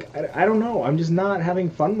was, like, I don't know. I'm just not having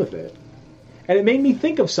fun with it. And it made me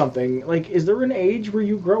think of something. Like, is there an age where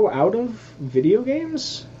you grow out of video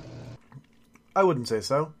games? I wouldn't say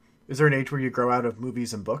so. Is there an age where you grow out of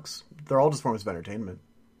movies and books? They're all just forms of entertainment.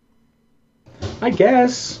 I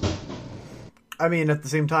guess. I mean, at the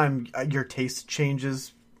same time, your taste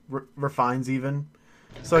changes, refines even.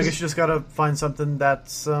 So I guess you just gotta find something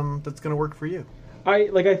that's gonna work for you.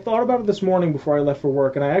 I thought about it this morning before I left for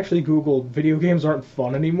work, and I actually Googled video games aren't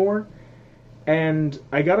fun anymore. And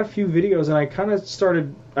I got a few videos, and I kind of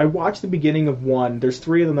started... I watched the beginning of one. There's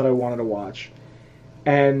 3 of them that I wanted to watch.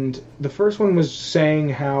 And the first one was saying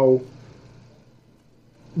how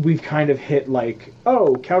we've kind of hit, like,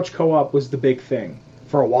 oh, couch co-op was the big thing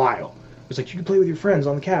for a while. It was like, you could play with your friends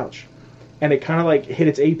on the couch. And it kind of, like, hit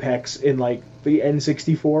its apex in, like, the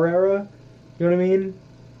N64 era. You know what I mean?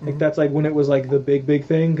 Like, that's, like, when it was, like, the big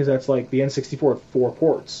thing, because that's, like, the N64 had 4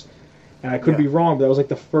 ports. And I could be wrong, but that was, like,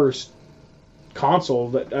 the first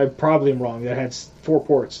console that... I probably am wrong, that had 4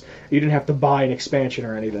 ports. You didn't have to buy an expansion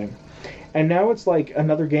or anything. And now it's like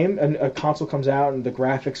another game, a console comes out and the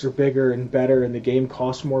graphics are bigger and better and the game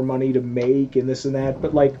costs more money to make and this and that.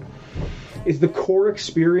 But, like, is the core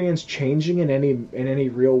experience changing in any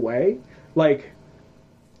real way? Like,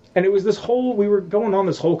 and it was this whole... We were going on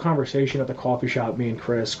this whole conversation at the coffee shop, me and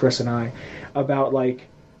Chris and I, about, like...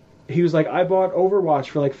 He was like, I bought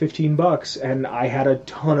Overwatch for, like, $15 and I had a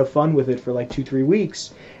ton of fun with it for, like, 2-3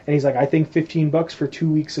 weeks. And he's like, I think $15 for 2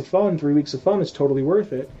 weeks of fun, 3 weeks of fun is totally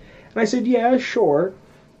worth it. And I said, yeah, sure.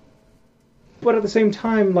 But at the same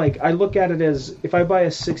time, like, I look at it as, if I buy a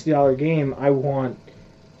 $60 game, I want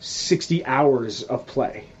 60 hours of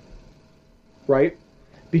play. Right?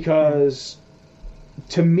 Because,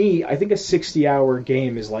 to me, I think a 60-hour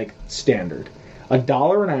game is, like, standard.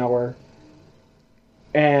 $1 an hour,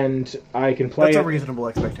 and I can play That's it. a reasonable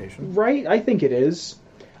expectation. Right? I think it is.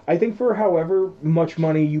 I think for however much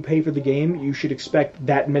money you pay for the game, you should expect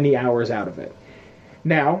that many hours out of it.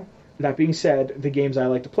 Now... That being said, the games I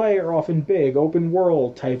like to play are often big,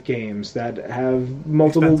 open-world type games that have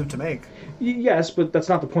multiple... Expensive to make. Yes, but that's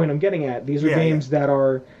not the point I'm getting at. These are games that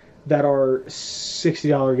are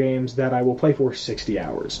 $60 games that I will play for 60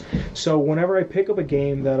 hours. So whenever I pick up a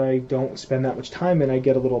game that I don't spend that much time in, I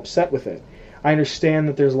get a little upset with it. I understand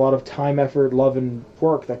that there's a lot of time, effort, love, and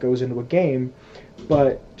work that goes into a game,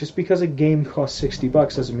 but just because a game costs $60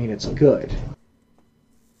 doesn't mean it's good.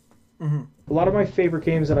 Mm-hmm. A lot of my favorite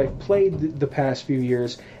games that I've played the past few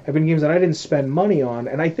years have been games that I didn't spend money on,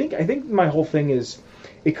 and I think my whole thing is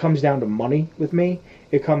it comes down to money with me.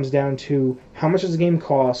 It comes down to how much does the game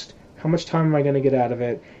cost, how much time am I going to get out of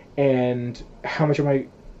it, and how much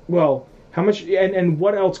and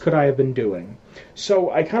what else could I have been doing?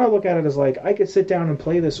 So I kind of look at it as like I could sit down and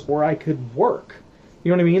play this, or I could work.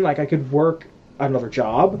 You know what I mean? Like I could work another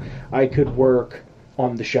job, I could work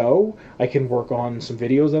on the show, I can work on some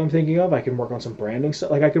videos that I'm thinking of, I can work on some branding stuff,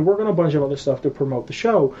 like I could work on a bunch of other stuff to promote the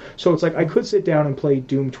show. So it's like I could sit down and play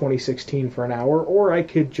Doom 2016 for an hour, or I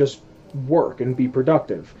could just work and be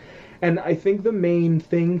productive. And I think the main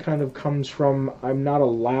thing kind of comes from I'm not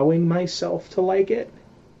allowing myself to like it.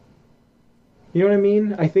 You know what I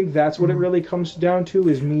mean? I think that's what it really comes down to,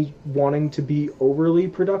 is me wanting to be overly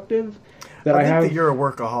productive. I think that you're a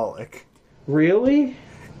workaholic. Really?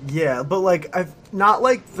 Yeah, but like I've not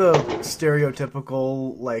like the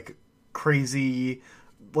stereotypical like crazy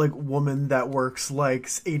like woman that works like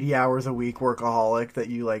 80 hours a week workaholic that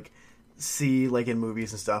you like see like in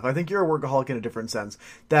movies and stuff. I think you're a workaholic in a different sense.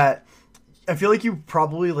 That I feel like you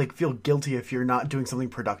probably like feel guilty if you're not doing something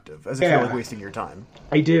productive, as if you're like wasting your time.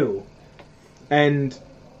 I do. And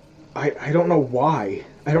I don't know why.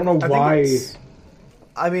 I don't know why.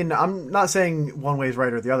 I mean, I'm not saying one way is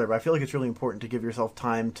right or the other, but I feel like it's really important to give yourself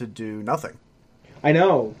time to do nothing. I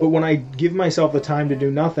know, but when I give myself the time to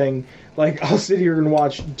do nothing, like, I'll sit here and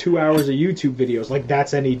watch 2 hours of YouTube videos, like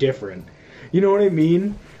that's any different. You know what I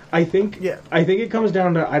mean? I think it comes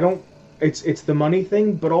down to, it's the money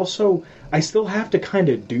thing, but also, I still have to kind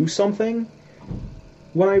of do something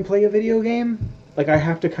when I play a video game. Like, I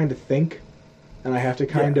have to kind of think. And I have to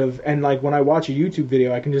kind of, and like when I watch a YouTube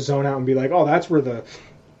video, I can just zone out and be like, oh, that's where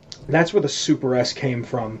the Super S came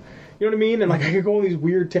from. You know what I mean? And like I could go on these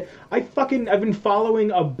weird. I've been following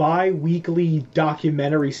a bi-weekly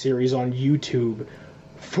documentary series on YouTube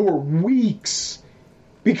for weeks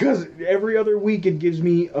because every other week it gives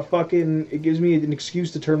me an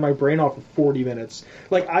excuse to turn my brain off for 40 minutes.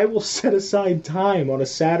 Like I will set aside time on a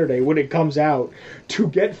Saturday when it comes out to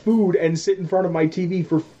get food and sit in front of my TV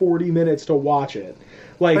for 40 minutes to watch it.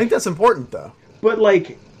 Like I think that's important though. But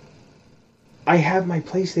like I have my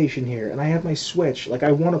PlayStation here and I have my Switch. Like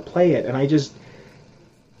I want to play it and I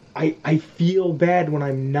feel bad when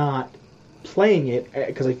I'm not playing it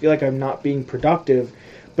because I feel like I'm not being productive.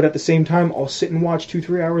 But at the same time, I'll sit and watch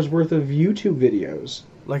 2-3 hours worth of YouTube videos.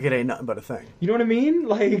 Like it ain't nothing but a thing. You know what I mean?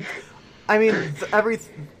 Like, I mean,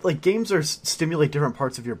 games stimulate different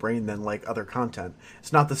parts of your brain than like other content.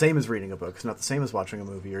 It's not the same as reading a book. It's not the same as watching a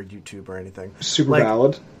movie or YouTube or anything. Super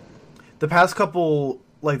valid. The past couple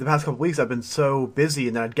weeks, I've been so busy,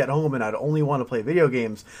 and then I'd get home and I'd only want to play video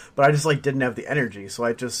games, but I just like didn't have the energy, so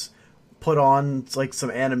I just put on like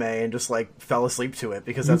some anime and just like fell asleep to it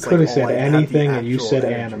because that's you could like have said anything and you said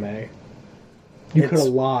energy. Anime. You could have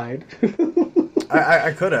lied.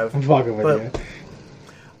 I could have. I'm fucking with you.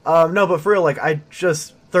 No, but for real, like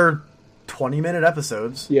they're 20-minute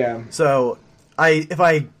episodes. Yeah. So if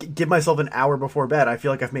I give myself an hour before bed, I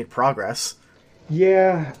feel like I've made progress.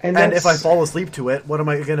 Yeah, and if I fall asleep to it, what am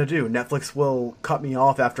I gonna do? Netflix will cut me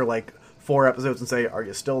off after like 4 episodes and say, "Are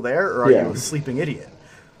you still there, or are you a sleeping idiot?"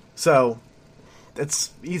 So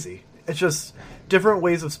it's easy. It's just different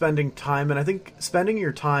ways of spending time, and I think spending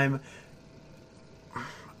your time, I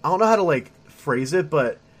don't know how to like phrase it,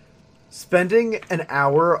 but spending an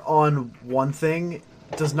hour on one thing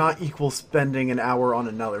does not equal spending an hour on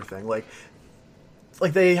another thing. Like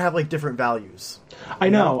they have like different values. I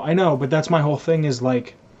know, but that's my whole thing is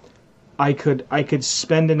like I could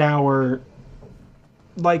spend an hour,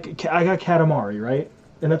 like I got Katamari, right?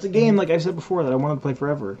 And that's a game, like I said before, that I wanted to play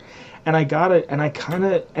forever. And I got it, and I kind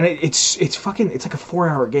of... And it's like a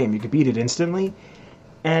 4-hour game. You could beat it instantly.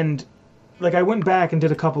 And, like, I went back and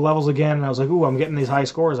did a couple levels again, and I was like, ooh, I'm getting these high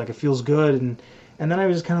scores. Like, it feels good. And then I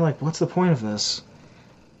was just kind of like, what's the point of this?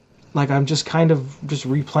 Like, I'm just kind of just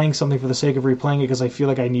replaying something for the sake of replaying it because I feel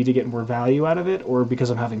like I need to get more value out of it, or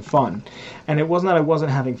because I'm having fun. And it wasn't that I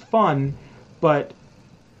wasn't having fun, but...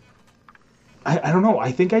 I don't know.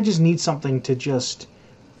 I think I just need something to just...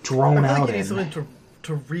 drone out you need in. something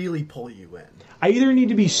to really pull you in. I either need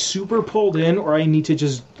to be super pulled in or I need to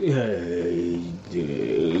just drone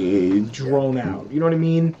out. You know what I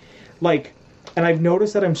mean? Like, and I've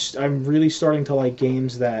noticed that I'm really starting to like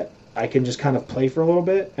games that I can just kind of play for a little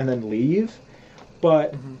bit and then leave.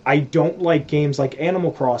 But I don't like games like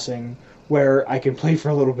Animal Crossing where I can play for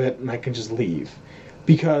a little bit and I can just leave.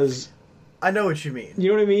 Because... I know what you mean. You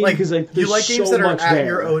know what I mean? Like, because you like games so that are at there.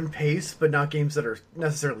 your own pace, but not games that are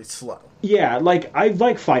necessarily slow. Yeah, like I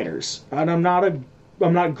like fighters, and I'm not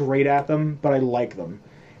great at them, but I like them.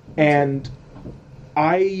 And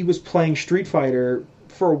I was playing Street Fighter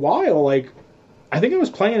for a while. Like, I think I was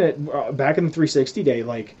playing it back in the 360 day,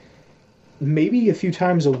 like maybe a few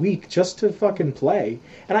times a week just to fucking play.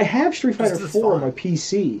 And I have Street Fighter 4 on my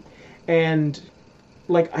PC, and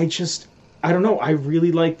like I don't know. I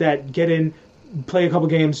really like that. Get in, play a couple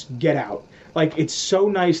games, get out. Like, it's so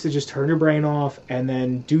nice to just turn your brain off and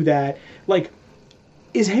then do that. Like,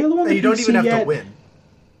 is Halo on the PC yet? You don't even have to win.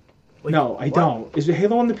 Like, no, I don't. Is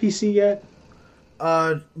Halo on the PC yet?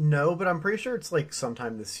 No, but I'm pretty sure it's like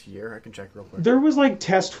sometime this year. I can check real quick. There was like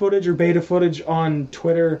test footage or beta footage on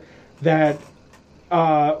Twitter that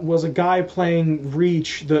was a guy playing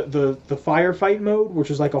Reach, the firefight mode, which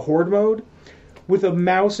was like a horde mode, with a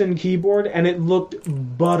mouse and keyboard, and it looked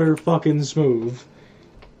butter fucking smooth.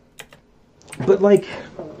 But like,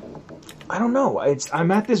 I don't know.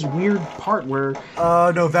 I'm at this weird part where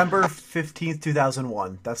November 15th,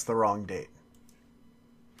 2001. That's the wrong date.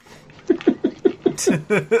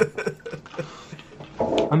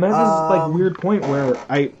 I'm at this like weird point where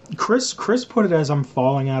Chris put it as I'm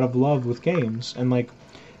falling out of love with games, and like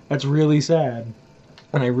that's really sad.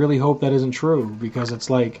 And I really hope that isn't true, because it's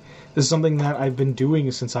like this is something that I've been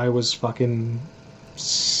doing since I was fucking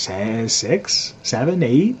 6, 7,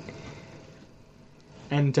 8.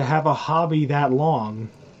 And to have a hobby that long,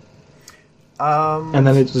 and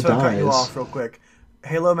then it just so dies. To cut you off real quick,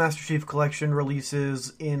 Halo Master Chief Collection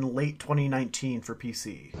releases in late 2019 for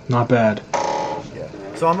PC. Not bad. Yeah.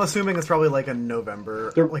 So I'm assuming it's probably like a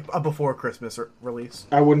November, like a before Christmas release.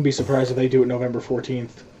 I wouldn't be surprised if they do it November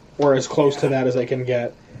 14th, or as close to that as I can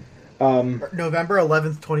get. November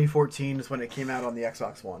 11th, 2014 is when it came out on the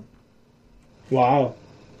Xbox One. Wow.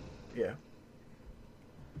 Yeah.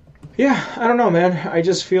 Yeah, I don't know, man. I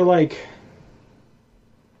just feel like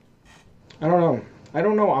I don't know. I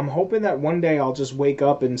don't know. I'm hoping that one day I'll just wake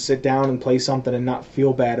up and sit down and play something and not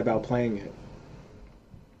feel bad about playing it.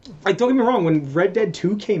 Like, don't get me wrong, when Red Dead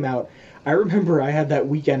 2 came out, I remember I had that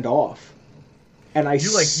weekend off. And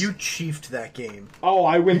You chiefed that game. Oh,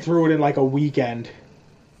 I went through it in like a weekend.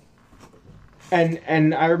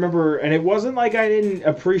 And I remember, and it wasn't like I didn't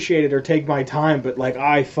appreciate it or take my time, but like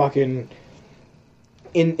I fucking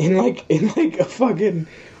in like a fucking,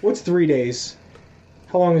 what's 3 days?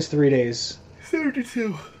 How long is 3 days?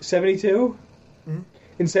 72. 72? Mm-hmm.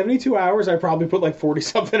 In 72 hours, I probably put like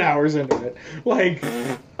 40-something hours into it. Like,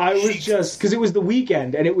 I was just... Because it was the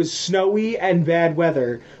weekend, and it was snowy and bad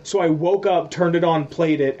weather. So I woke up, turned it on,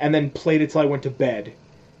 played it, and then played it till I went to bed.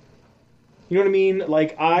 You know what I mean?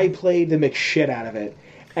 Like, I played the McShit out of it.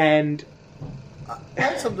 And... I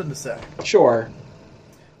have something to say. Sure.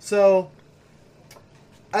 So,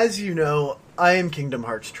 as you know, I am Kingdom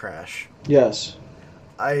Hearts trash. Yes.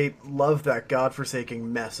 I love that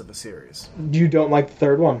godforsaken mess of a series. You don't like the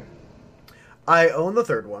third one? I own the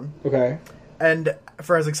third one. Okay. And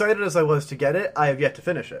for as excited as I was to get it, I have yet to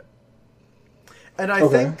finish it. And I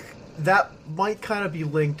think that might kind of be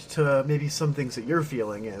linked to maybe some things that you're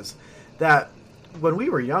feeling is that when we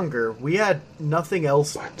were younger, we had nothing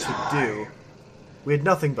else to do. We had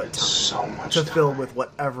nothing but time So much to time. fill with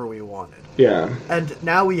whatever we wanted. Yeah. And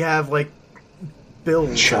now we have, like,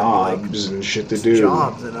 bills Jobs and shit to do.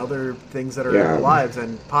 Jobs and other things that are in our lives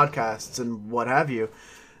and podcasts and what have you.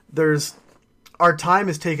 Our time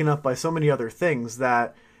is taken up by so many other things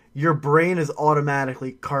that your brain is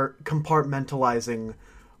automatically compartmentalizing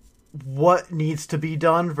what needs to be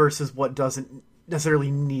done versus what doesn't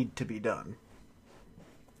necessarily need to be done.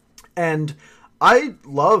 And I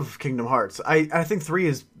love Kingdom Hearts. I think 3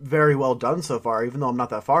 is very well done so far, even though I'm not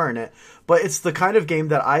that far in it. But it's the kind of game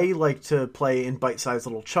that I like to play in bite-sized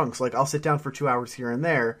little chunks. Like, I'll sit down for 2 hours here and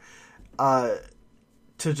there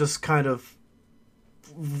to just kind of,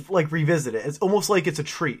 like, revisit it. It's almost like it's a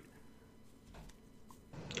treat.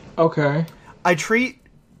 Okay. I treat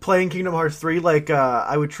playing Kingdom Hearts 3 like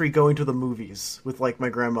I would treat going to the movies with, like, my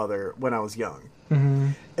grandmother when I was young. Mm-hmm.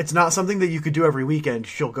 It's not something that you could do every weekend.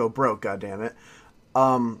 She'll go broke, goddammit.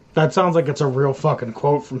 That sounds like it's a real fucking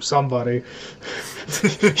quote from somebody.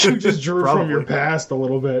 You just drew from your past a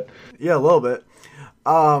little bit. Yeah, a little bit.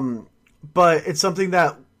 But it's something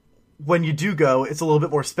that when you do go, it's a little bit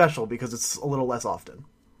more special because it's a little less often.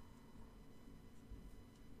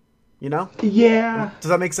 You know? Yeah. Does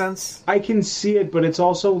that make sense? I can see it, but it's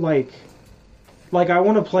also like I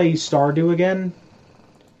want to play Stardew again.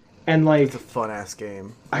 And like, it's a fun ass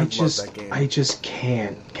game. I love that game. just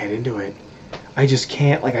can't get into it. I just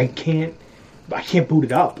can't. Like, I can't boot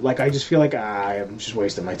it up. Like, I just feel like I'm just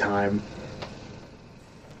wasting my time.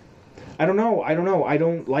 I don't know. I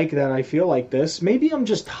don't like that I feel like this. Maybe I'm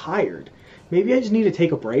just tired. Maybe I just need to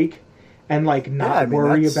take a break and like not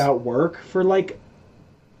worry about work for like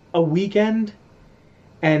a weekend.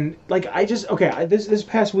 And like, I just this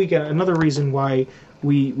past weekend, another reason why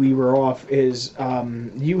we were off is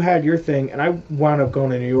you had your thing, and I wound up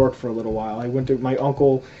going to New York for a little while. I went to, my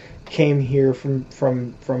uncle came here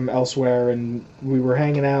from elsewhere, and we were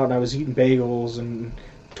hanging out, and I was eating bagels and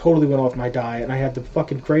totally went off my diet, and I had the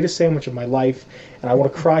fucking greatest sandwich of my life, and I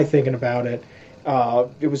want to cry thinking about it.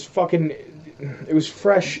 It was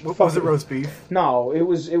fresh. Was it roast beef? No, it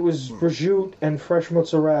was prosciutto and fresh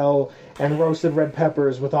mozzarella and roasted red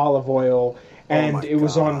peppers with olive oil. And it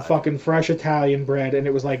was on fucking fresh Italian bread, and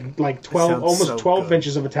it was like 12, almost 12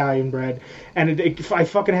 inches of Italian bread. And I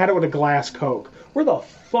fucking had it with a glass Coke. Where the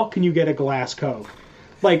fuck can you get a glass Coke?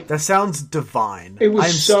 Like, that sounds divine.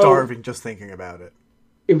 I'm starving just thinking about it.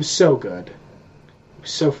 It was so good. It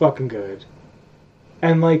was so fucking good.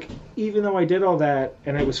 And like, even though I did all that,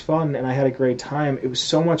 and it was fun, and I had a great time, it was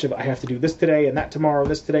so much of, I have to do this today, and that tomorrow,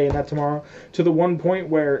 this today, and that tomorrow, to the one point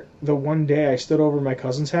where the one day I stood over my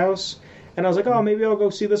cousin's house, and I was like, oh, maybe I'll go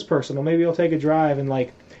see this person, or maybe I'll take a drive, and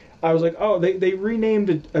like, I was like, oh, they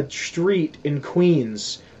renamed a street in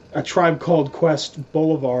Queens, a Tribe Called Quest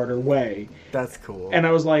Boulevard or Way. That's cool. And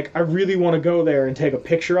I was like, I really want to go there and take a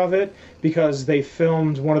picture of it, because they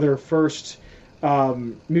filmed one of their first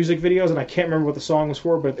music videos, and I can't remember what the song was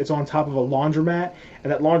for, but it's on top of a laundromat,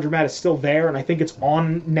 and that laundromat is still there, and I think it's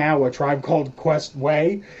on now a Tribe Called Quest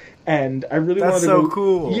Way. And I really wanted to go...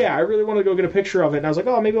 cool. Yeah, I really wanted to go get a picture of it. And I was like,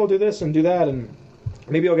 oh, maybe I'll do this and do that, and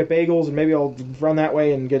maybe I'll get bagels, and maybe I'll run that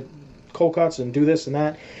way and get cold cuts and do this and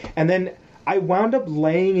that. And then I wound up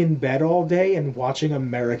laying in bed all day and watching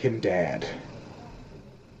American Dad.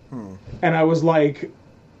 And I was like,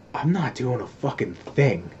 I'm not doing a fucking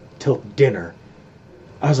thing till dinner.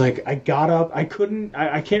 I was like, I got up. I couldn't.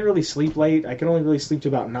 I can't really sleep late. I can only really sleep to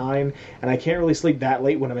about 9, and I can't really sleep that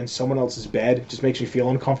late when I'm in someone else's bed. It just makes me feel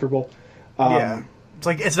uncomfortable. Yeah. It's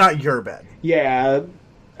like, it's not your bed. Yeah,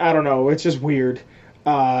 I don't know. It's just weird.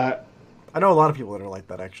 I know a lot of people that are like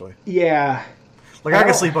that, actually. Yeah. Like, I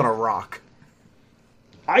can sleep on a rock.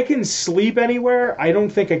 I can sleep anywhere. I don't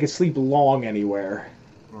think I could sleep long anywhere.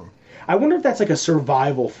 I wonder if that's like a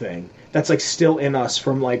survival thing that's like still in us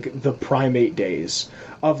from like the primate days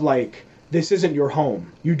of like, this isn't your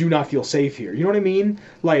home. You do not feel safe here. You know what I mean?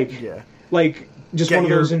 Like, Yeah. like just Get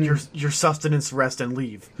one of those. your sustenance, rest, and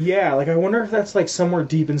leave. Yeah, like I wonder if that's like somewhere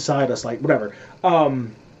deep inside us, like whatever.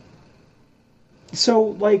 So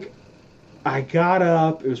like, I got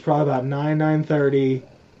up. It was probably about 9:30.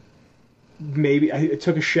 Maybe I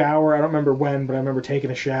took a shower. I don't remember when, but I remember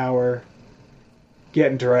taking a shower,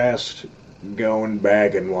 getting dressed, going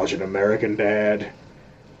back and watching American Dad.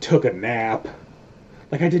 Took a nap.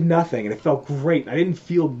 Like I did nothing, and it felt great. I didn't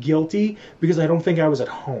feel guilty because I don't think I was at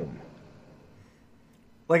home.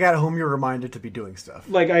 Like, at home, you're reminded to be doing stuff.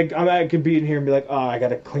 Like I could be in here and be like, oh, I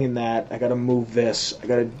gotta clean that. I gotta move this. I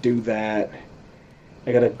gotta do that.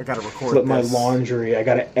 I gotta record flip my this. laundry. I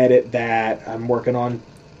gotta edit that. I'm working on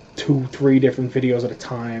 2-3 different videos at a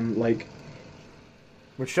time. Like,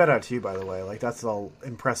 Which, shout out to you, by the way. Like, that's an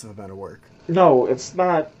impressive amount of work. no, it's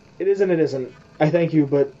not. It isn't. It isn't. I thank you,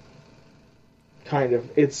 but kind of.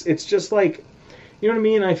 It's just like, you know what I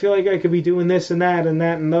mean? I feel like I could be doing this and that and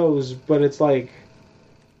that and those, but it's like,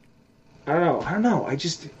 I don't know.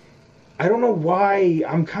 I don't know why.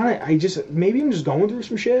 Maybe I'm just going through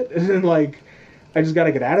some shit, and then like, I just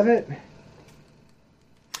gotta get out of it.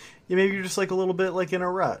 Yeah, maybe you're just, like, a little bit, like, in a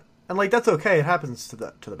rut. And, like, that's okay. It happens to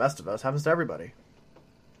the best of us. It happens to everybody.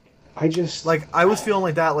 Like, I was feeling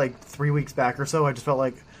like that, like, 3 weeks back or so. I just felt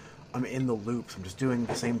like I'm in the loops. I'm just doing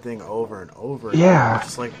the same thing over and over. Yeah. It's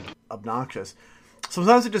just, like, obnoxious.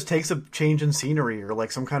 Sometimes it just takes a change in scenery or,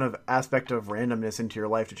 like, some kind of aspect of randomness into your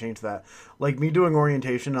life to change that. Like, me doing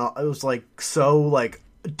orientation, it was, like, so, like,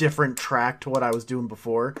 a different track to what I was doing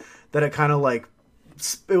before that it kind of, like,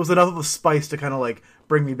 it was enough of a spice to kind of, like,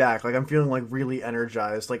 bring me back. Like, I'm feeling, like, really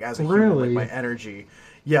energized, like, as a human, like, my energy.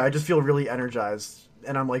 Yeah, I just feel really energized,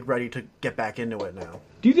 and I'm, like, ready to get back into it now.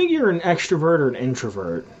 Do you think you're an extrovert or an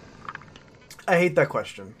introvert? I hate that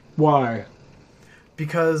question. Why?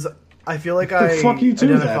 Because I feel like I Fuck you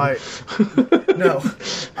too, identify... No.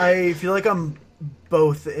 I feel like I'm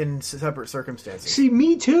both in separate circumstances. See,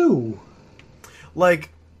 me too. Like,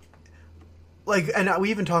 and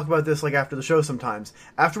we even talk about this, like, after the show sometimes.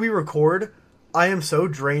 After we record, I am so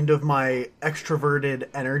drained of my extroverted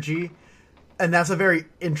energy, and that's a very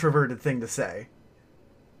introverted thing to say.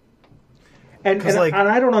 And like,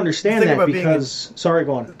 I don't understand that because... Sorry,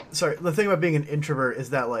 go on. Sorry, the thing about being an introvert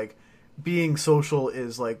is that, like, being social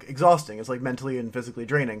is, like, exhausting. It's, like, mentally and physically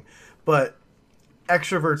draining. But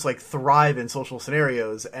extroverts, like, thrive in social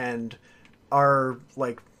scenarios and are,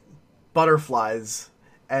 like, butterflies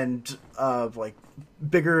and, like,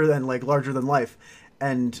 bigger than, like, larger than life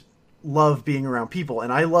and love being around people.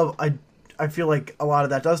 And I feel like a lot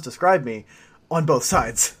of that does describe me on both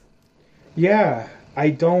sides. Yeah,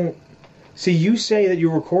 I don't... See, you say that you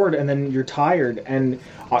record and then you're tired, and...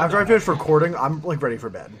 After I finish recording, I'm, like, ready for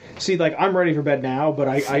bed. See, like, I'm ready for bed now, but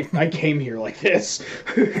I came here like this.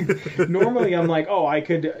 Normally, I'm like, oh, I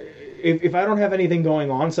could... If I don't have anything going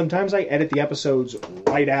on, sometimes I edit the episodes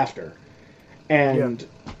right after. And... Yeah.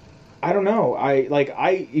 I don't know.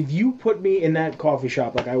 If you put me in that coffee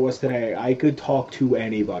shop like I was today, I could talk to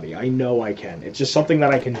anybody. I know I can. It's just something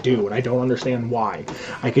that I can do, and I don't understand why.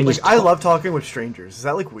 I can just... I love talking with strangers. Is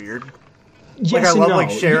that, like, weird? Yes, like, I love, no.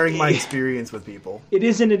 like, sharing my experience with people. It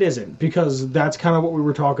isn't, because that's kind of what we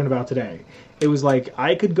were talking about today. It was like,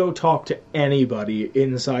 I could go talk to anybody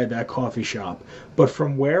inside that coffee shop, but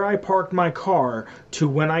from where I parked my car to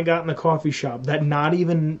when I got in the coffee shop, that not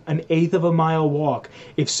even an eighth of a mile walk,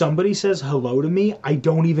 if somebody says hello to me, I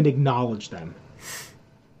don't even acknowledge them.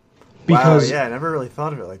 Because, wow, yeah, I never really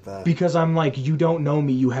thought of it like that. Because I'm like, you don't know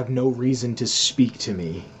me, you have no reason to speak to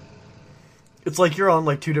me. It's like you're on,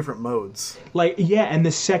 like, two different modes. Like, yeah, and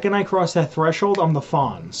the second I cross that threshold, I'm the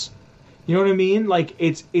Fonz. You know what I mean? Like,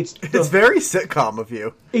 it's very sitcom of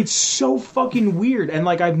you. It's so fucking weird. And,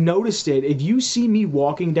 like, I've noticed it. If you see me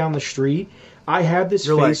walking down the street, I have this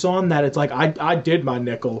face on that it's like, I did my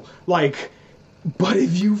nickel. Like, but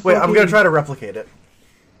if you fucking... Wait, I'm going to try to replicate it.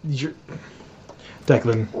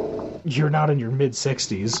 Declan, you're not in your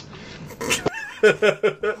mid-60s.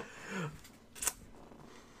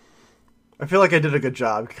 I feel like I did a good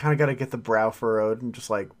job. Kind of got to get the brow furrowed and just,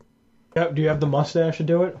 like... Do you have the mustache to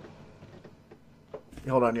do it?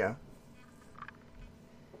 Hold on, yeah.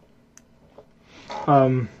 I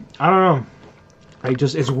don't know.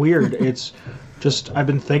 It's weird. It's just, I've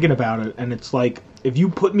been thinking about it, and it's like, if you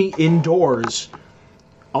put me indoors,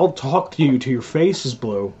 I'll talk to you till your face is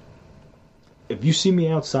blue. If you see me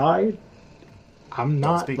outside, I'm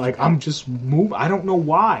not, like, I'm just move. I don't know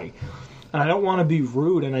why. And I don't want to be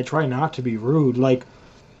rude, and I try not to be rude. Like,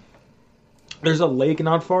 there's a lake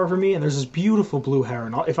not far from me, and there's this beautiful blue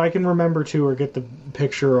heron. If I can remember to, or get the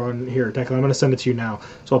picture on here, Declan, I'm going to send it to you now.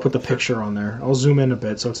 So I'll put the picture on there. I'll zoom in a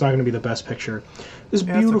bit, so it's not going to be the best picture. This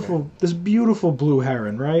beautiful blue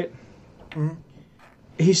heron, right? Mm-hmm.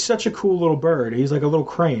 He's such a cool little bird. He's like a little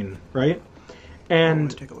crane, right?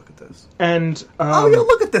 And take a look at this. And yeah,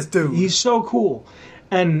 look at this dude. He's so cool.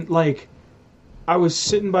 And like, I was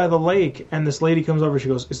sitting by the lake, and this lady comes over. She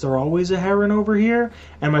goes, "Is there always a heron over here?"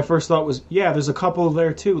 And my first thought was, "Yeah, there's a couple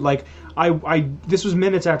there too." Like, this was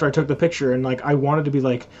minutes after I took the picture, and like, I wanted to be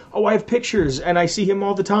like, "Oh, I have pictures, and I see him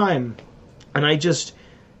all the time," and I just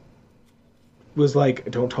was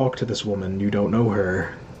like, "Don't talk to this woman. You don't know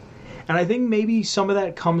her." And I think maybe some of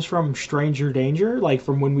that comes from Stranger Danger, like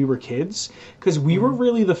from when we were kids, because we were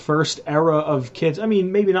really the first era of kids. I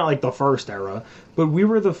mean, maybe not like the first era, but we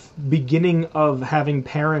were the beginning of having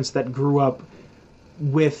parents that grew up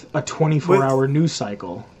with a 24-hour news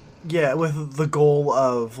cycle. Yeah, with the goal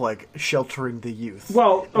of like sheltering the youth.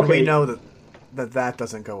 Well, okay, and we know that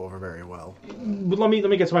doesn't go over very well. But let me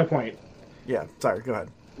get to my point. Yeah, sorry. Go ahead.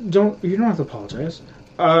 You don't have to apologize.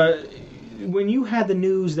 When you had the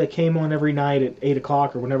news that came on every night at 8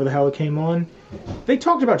 o'clock or whenever the hell it came on, they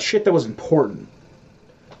talked about shit that was important.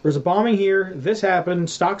 There's a bombing here, this happened,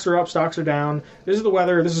 stocks are up, stocks are down, this is the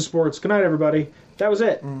weather, this is sports, good night everybody. That was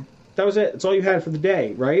it. That was it. That's all you had for the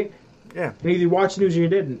day, right? Yeah. And either you watched the news or you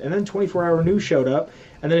didn't. And then 24-hour news showed up,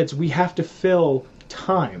 and then it's, we have to fill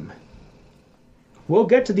time. We'll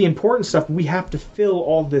get to the important stuff, but we have to fill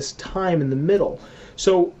all this time in the middle.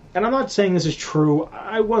 So, and I'm not saying this is true.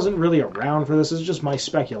 I wasn't really around for this. This is just my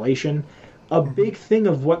speculation. A big thing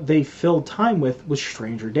of what they filled time with was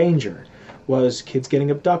Stranger Danger, was kids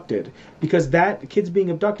getting abducted. Because that, kids being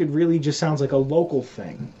abducted really just sounds like a local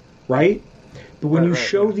thing, right? But when you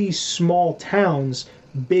show these small towns,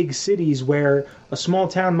 big cities, where a small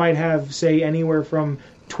town might have, say, anywhere from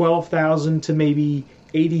 12,000 to maybe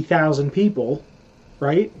 80,000 people,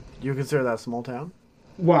 right? You consider that a small town?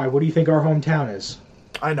 Why? What do you think our hometown is?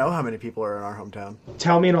 I know how many people are in our hometown.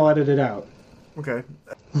 Tell me and I'll edit it out. Okay.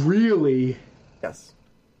 Really? Yes.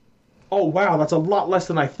 Oh, wow, that's a lot less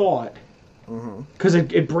than I thought. Because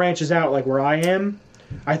it branches out like where I am.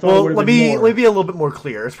 I thought it would have been more. Let me be a little bit more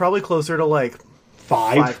clear. It's probably closer to like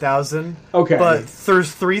 5,000. Okay. But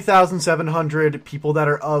there's 3,700 people that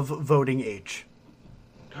are of voting age.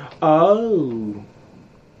 Oh.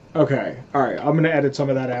 Okay. All right. I'm going to edit some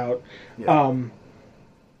of that out. Yeah.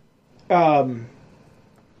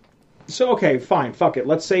 So, okay, fine. Fuck it.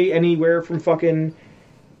 Let's say anywhere from fucking...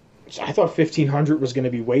 I thought 1,500 was going to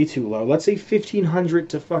be way too low. Let's say 1,500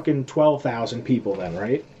 to fucking 12,000 people then,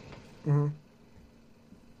 right? Mm-hmm.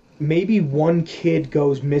 Maybe one kid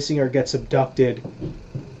goes missing or gets abducted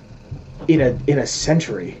in a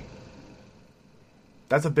century.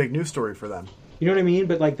 That's a big news story for them. You know what I mean?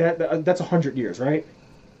 But like that's 100 years, right?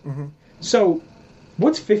 Mm-hmm. So,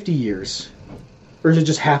 what's 50 years? Or is it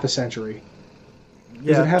just half a century?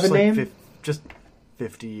 Does it have a name? Just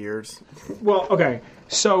 50 years. Well, okay.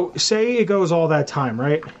 So, say it goes all that time,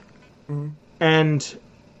 right? Mm-hmm. And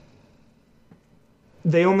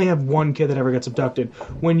they only have one kid that ever gets abducted.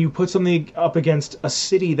 When you put something up against a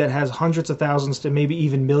city that has hundreds of thousands to maybe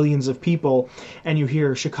even millions of people, and you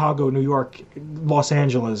hear Chicago, New York, Los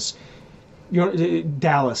Angeles,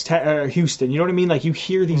 Dallas, Houston, you know what I mean? Like, you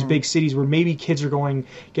hear these big cities where maybe kids are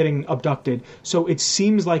getting abducted. So it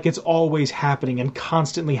seems like it's always happening and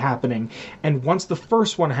constantly happening. And once the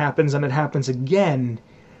first one happens and it happens again,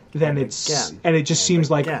 then it just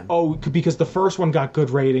seems like, oh, because the first one got good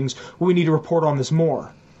ratings, we need to report on this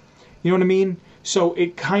more. You know what I mean? So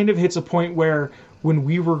it kind of hits a point where when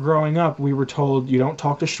we were growing up, we were told you don't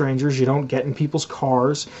talk to strangers, you don't get in people's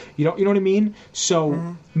cars, you know what I mean?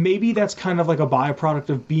 So maybe that's kind of like a byproduct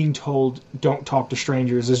of being told don't talk to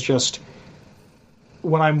strangers, is just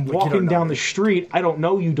when I'm walking down the street, I don't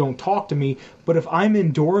know you, don't talk to me, but if I'm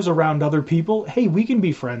indoors around other people, hey, we can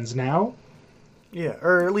be friends now. Yeah,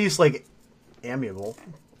 or at least like amiable.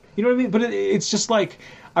 You know what I mean? But it's just like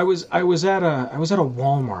I was at a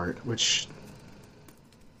Walmart, which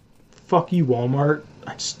fuck you, Walmart.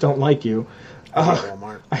 I just don't like you. I hate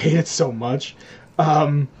Walmart. I hate it so much.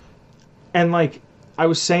 And like I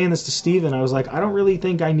was saying this to Steven, I was like, I don't really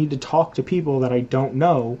think I need to talk to people that I don't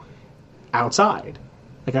know outside.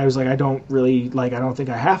 Like, I was like, I don't think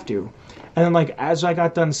I have to. And then, like, as I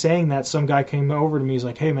got done saying that, some guy came over to me. He's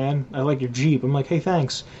like, hey, man, I like your Jeep. I'm like, hey,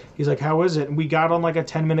 thanks. He's like, how is it? And we got on, like, a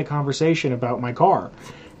 10-minute conversation about my car.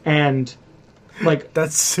 And, like...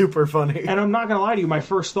 That's super funny. And I'm not going to lie to you, my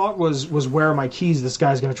first thought was where are my keys? This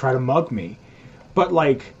guy's going to try to mug me. But,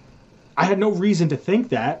 like, I had no reason to think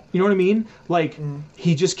that. You know what I mean? Like,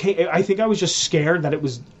 he just came... I think I was just scared that it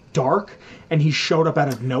was dark, and he showed up out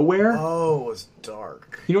of nowhere. Oh, it was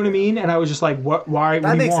dark. You know what I mean? And I was just like, "What? Why? That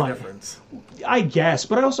what do you makes want?" a difference. I guess,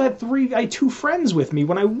 but I also had 2 friends with me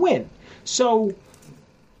when I went. So,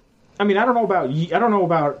 I mean, I don't know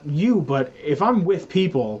about you, but if I'm with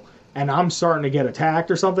people and I'm starting to get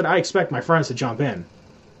attacked or something, I expect my friends to jump in.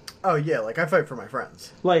 Oh yeah, like I fight for my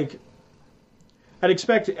friends. Like, I'd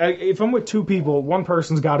expect if I'm with 2 people, one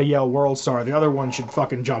person's got to yell "World Star," the other one should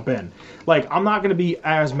fucking jump in. Like, I'm not going to be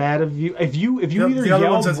as mad if you either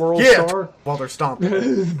yell "World Star" while they're stomping.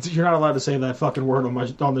 You're not allowed to say that fucking word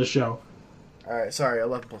on this show. All right, sorry,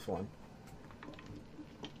 11+1.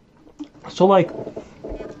 So, like,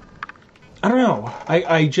 I don't know.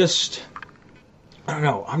 I don't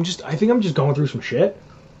know. I think I'm just going through some shit.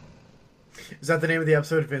 Is that the name of the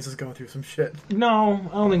episode? Vince is going through some shit. No,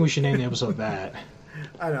 I don't think we should name the episode that.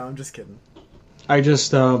 I know, I'm just kidding. I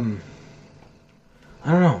just, I don't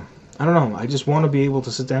know. I just want to be able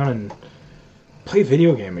to sit down and play a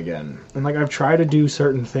video game again. And, like, I've tried to do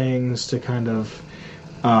certain things to kind of,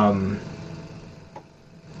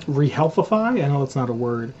 re-healthify. I know that's not a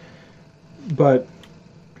word. But,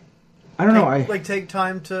 I don't know. Like, take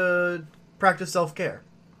time to practice self-care.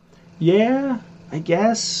 Yeah, I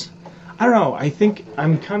guess. I don't know. I think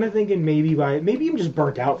I'm kind of thinking maybe I'm just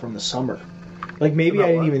burnt out from the summer. Like maybe About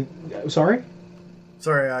I didn't what? even. Sorry.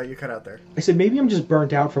 Sorry, you cut out there. I said maybe I'm just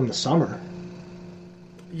burnt out from the summer.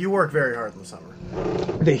 You work very hard in the summer.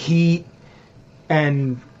 The heat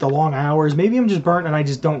and the long hours. Maybe I'm just burnt and I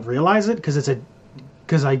just don't realize it because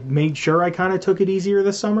I made sure I kind of took it easier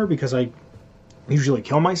this summer because I usually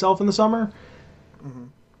kill myself in the summer. Mm-hmm.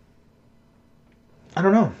 I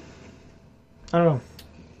don't know.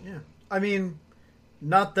 Yeah. I mean,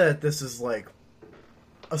 not that this is like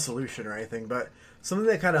a solution or anything, but something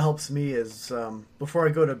that kind of helps me is before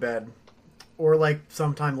I go to bed or like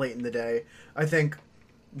sometime late in the day, I think,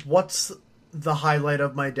 what's the highlight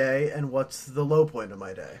of my day and what's the low point of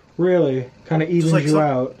my day? Really? Kind of evens you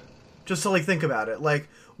out. Just to like think about it. Like,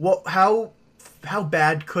 how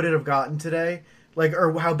bad could it have gotten today? Like,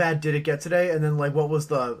 or how bad did it get today? And then like, what was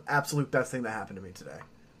the absolute best thing that happened to me today?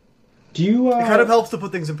 Do you? It kind of helps to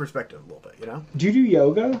put things in perspective a little bit, you know? Do you do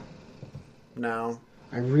yoga? No.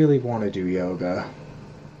 I really want to do yoga.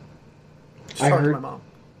 Just talk to my mom.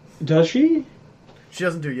 Does she? She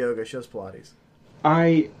doesn't do yoga. She does Pilates.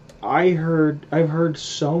 I've heard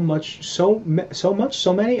so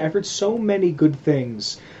many good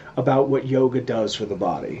things about what yoga does for the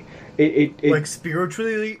body. It like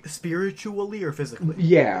spiritually or physically?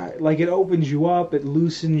 Yeah, like it opens you up, it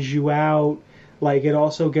loosens you out. Like, it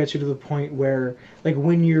also gets you to the point where, like,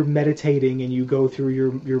 when you're meditating and you go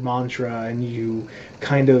through your mantra and you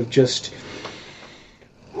kind of just...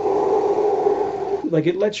 Like,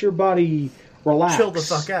 it lets your body relax. Chill the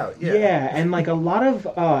fuck out, yeah. Yeah, and, like, a lot of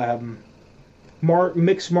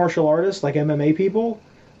mixed martial artists, like MMA people,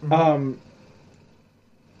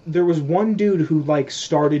 there was one dude who, like,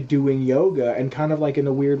 started doing yoga and kind of, like, in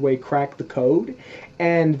a weird way cracked the code.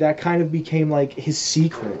 And that kind of became, like, his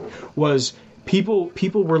secret was...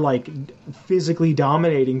 People were like physically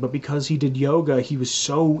dominating, but because he did yoga, he was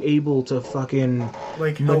so able to fucking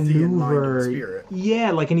like healthy in mind and spirit.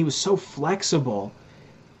 Yeah, like, and he was so flexible.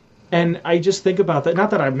 And I just think about that.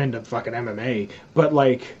 Not that I'm into fucking MMA, but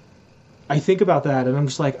like, I think about that, and I'm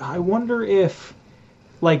just like, I wonder if,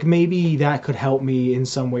 like, maybe that could help me in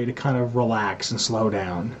some way to kind of relax and slow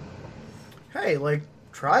down. Hey, like,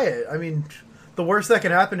 try it. I mean, the worst that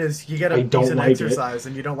can happen is you get a decent exercise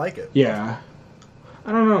and you don't like it. Yeah.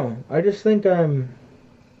 I don't know. I just think I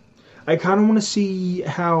kind of want to see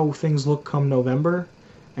how things look come November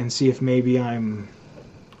and see if maybe I'm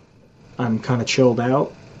kind of chilled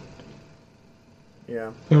out.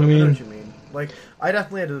 Yeah. You know what I mean? I know what you mean. Like, I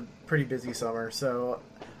definitely had a pretty busy summer, so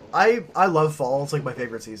I love fall. It's like my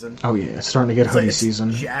favorite season. Oh yeah, it's starting to get hoodie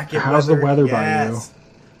season. How's the weather by you?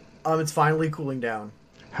 It's finally cooling down.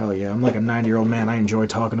 Hell yeah, I'm like a 90-year-old man. I enjoy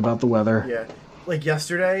talking about the weather. Yeah. Like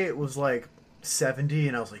yesterday, it was like 70,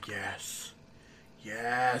 and I was like, yes.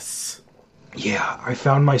 Yeah, I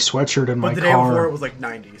found my sweatshirt in my car. But the day before, it was like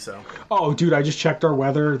 90, so. Oh, dude, I just checked our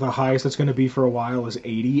weather. The highest it's going to be for a while is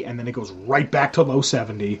 80, and then it goes right back to low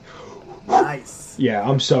 70. Nice. Yeah,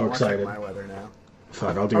 I'm so excited. My weather now.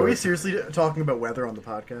 Fuck, I'll do Are it. we seriously talking about weather on the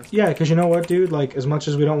podcast? Yeah, because you know what, dude? Like, as much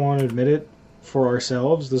as we don't want to admit it for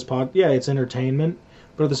ourselves, yeah, it's entertainment.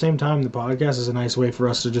 But at the same time, the podcast is a nice way for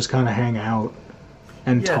us to just kind of hang out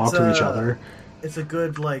and talk to each other. It's a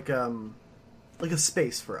good, like a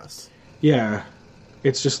space for us. Yeah.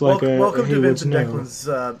 It's just like welcome hey, to what's Vincent new?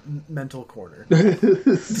 Declan's mental corner.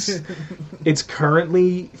 It's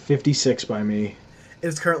currently 56 by me.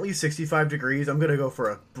 It's currently 65 degrees. I'm going to go for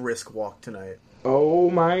a brisk walk tonight. Oh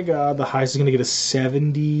my god, the highest is going to get a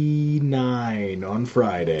 79 on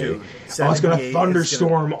Friday. Dude, it's going to 78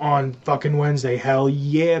 thunderstorm on fucking Wednesday. Hell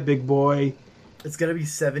yeah, big boy. It's going to be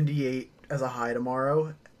 78 as a high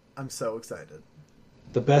tomorrow. I'm so excited.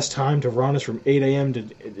 The best time to run is from 8 a.m.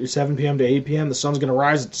 to 7 p.m. to 8 p.m. The sun's going to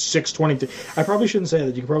rise at 6:22. I probably shouldn't say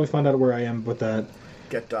that. You can probably find out where I am with that.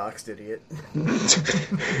 Get doxed, idiot.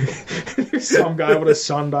 Some guy with a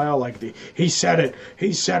sundial, like, he said it.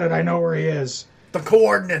 He said it. I know where he is. The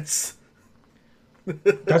coordinates!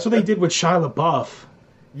 That's what they did with Shia LaBeouf.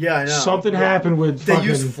 Yeah, I know. Something happened with They fucking...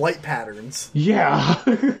 use flight patterns. Yeah.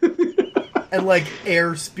 And, like,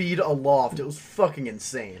 airspeed aloft. It was fucking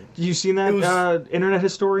insane. You seen that internet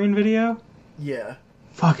historian video? Yeah.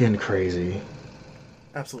 Fucking crazy.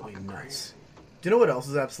 Absolutely nuts. Do you know what else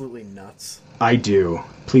is absolutely nuts? I do.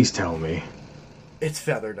 Please tell me. It's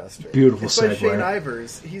Feather Duster. Beautiful It's by segue. Shane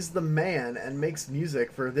Ivers. He's the man and makes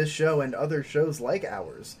music for this show and other shows like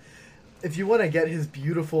ours. If you want to get his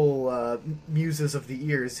beautiful muses of the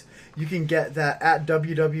ears, you can get that at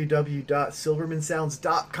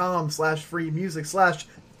www.silvermansounds.com/free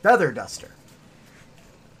music/featherduster.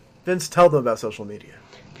 Vince, tell them about social media.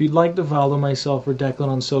 If you'd like to follow myself or Declan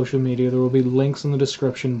on social media, there will be links in the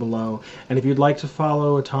description below. And if you'd like to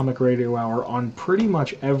follow Atomic Radio Hour on pretty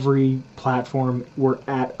much every platform, we're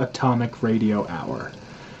at Atomic Radio Hour.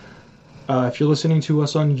 If you're listening to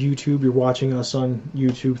us on YouTube, you're watching us on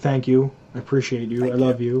YouTube, thank you. I appreciate you. I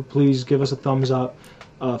love you. Please give us a thumbs up,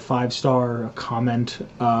 a 5-star, a comment.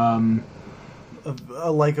 A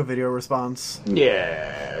video response.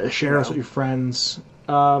 Yeah, share us with your friends.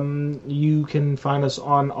 You can find us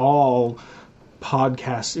on all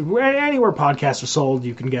podcasts. Anywhere podcasts are sold,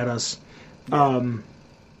 you can get us. Yeah.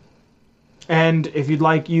 And if you'd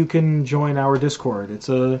like, you can join our Discord.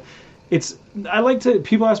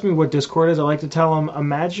 People ask me what Discord is. I like to tell them,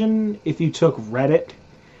 imagine if you took Reddit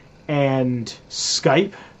and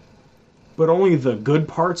Skype, but only the good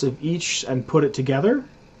parts of each and put it together.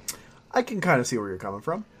 I can kind of see where you're coming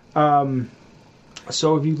from.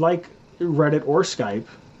 So if you like Reddit or Skype,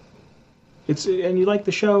 and you like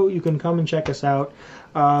the show, you can come and check us out.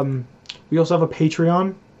 We also have a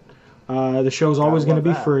Patreon. The show's always going to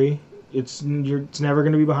be free. It's never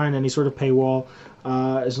going to be behind any sort of paywall.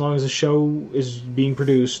 As long as the show is being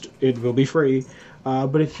produced, it will be free.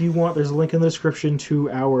 But if you want, there's a link in the description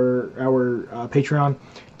to our Patreon.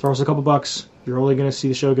 Throw us a couple bucks. You're only going to see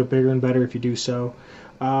the show get bigger and better if you do so.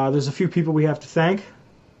 There's a few people we have to thank.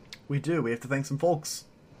 We do. We have to thank some folks.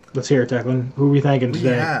 Let's hear it, Declan. Who are we thanking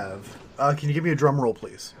today? We have... can you give me a drum roll,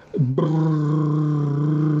 please? We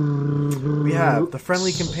have the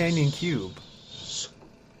Friendly Companion Cube.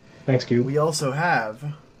 Thanks, Cube. We also have...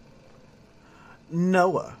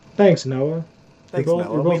 Noah. Thanks, Noah. Thanks, Noah.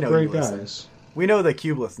 Noah. You're We both know great you guys. listen. We know that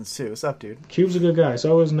Cube listens too. What's up, dude? Cube's a good guy.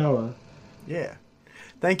 So is Noah. Yeah.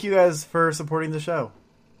 Thank you guys for supporting the show.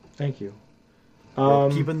 Thank you.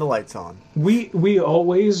 Keeping the lights on. We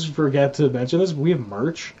always forget to mention this. We have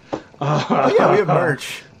merch. Oh yeah, we have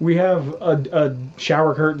merch. We have a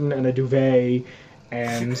shower curtain and a duvet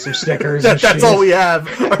and some stickers. And That's shit. all we have.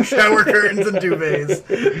 Our shower curtains and duvets.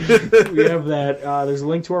 We have that. There's a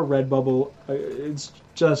link to our Redbubble. It's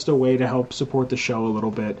just a way to help support the show a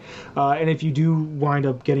little bit. And if you do wind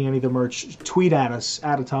up getting any of the merch, tweet at us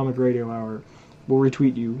at Atomic Radio Hour. We'll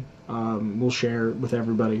retweet you. We'll share it with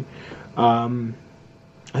everybody.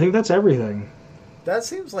 I think that's everything. That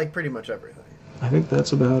seems like pretty much everything. I think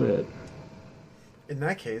that's about it. In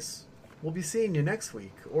that case, we'll be seeing you next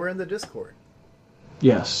week or in the Discord.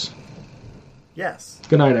 Yes. Yes.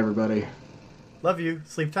 Good night, everybody. Love you.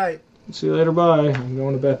 Sleep tight. See you later. Bye. I'm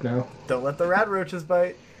going to bed now. Don't let the rat roaches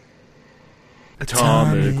bite.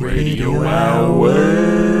 Atomic Radio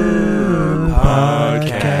Hour.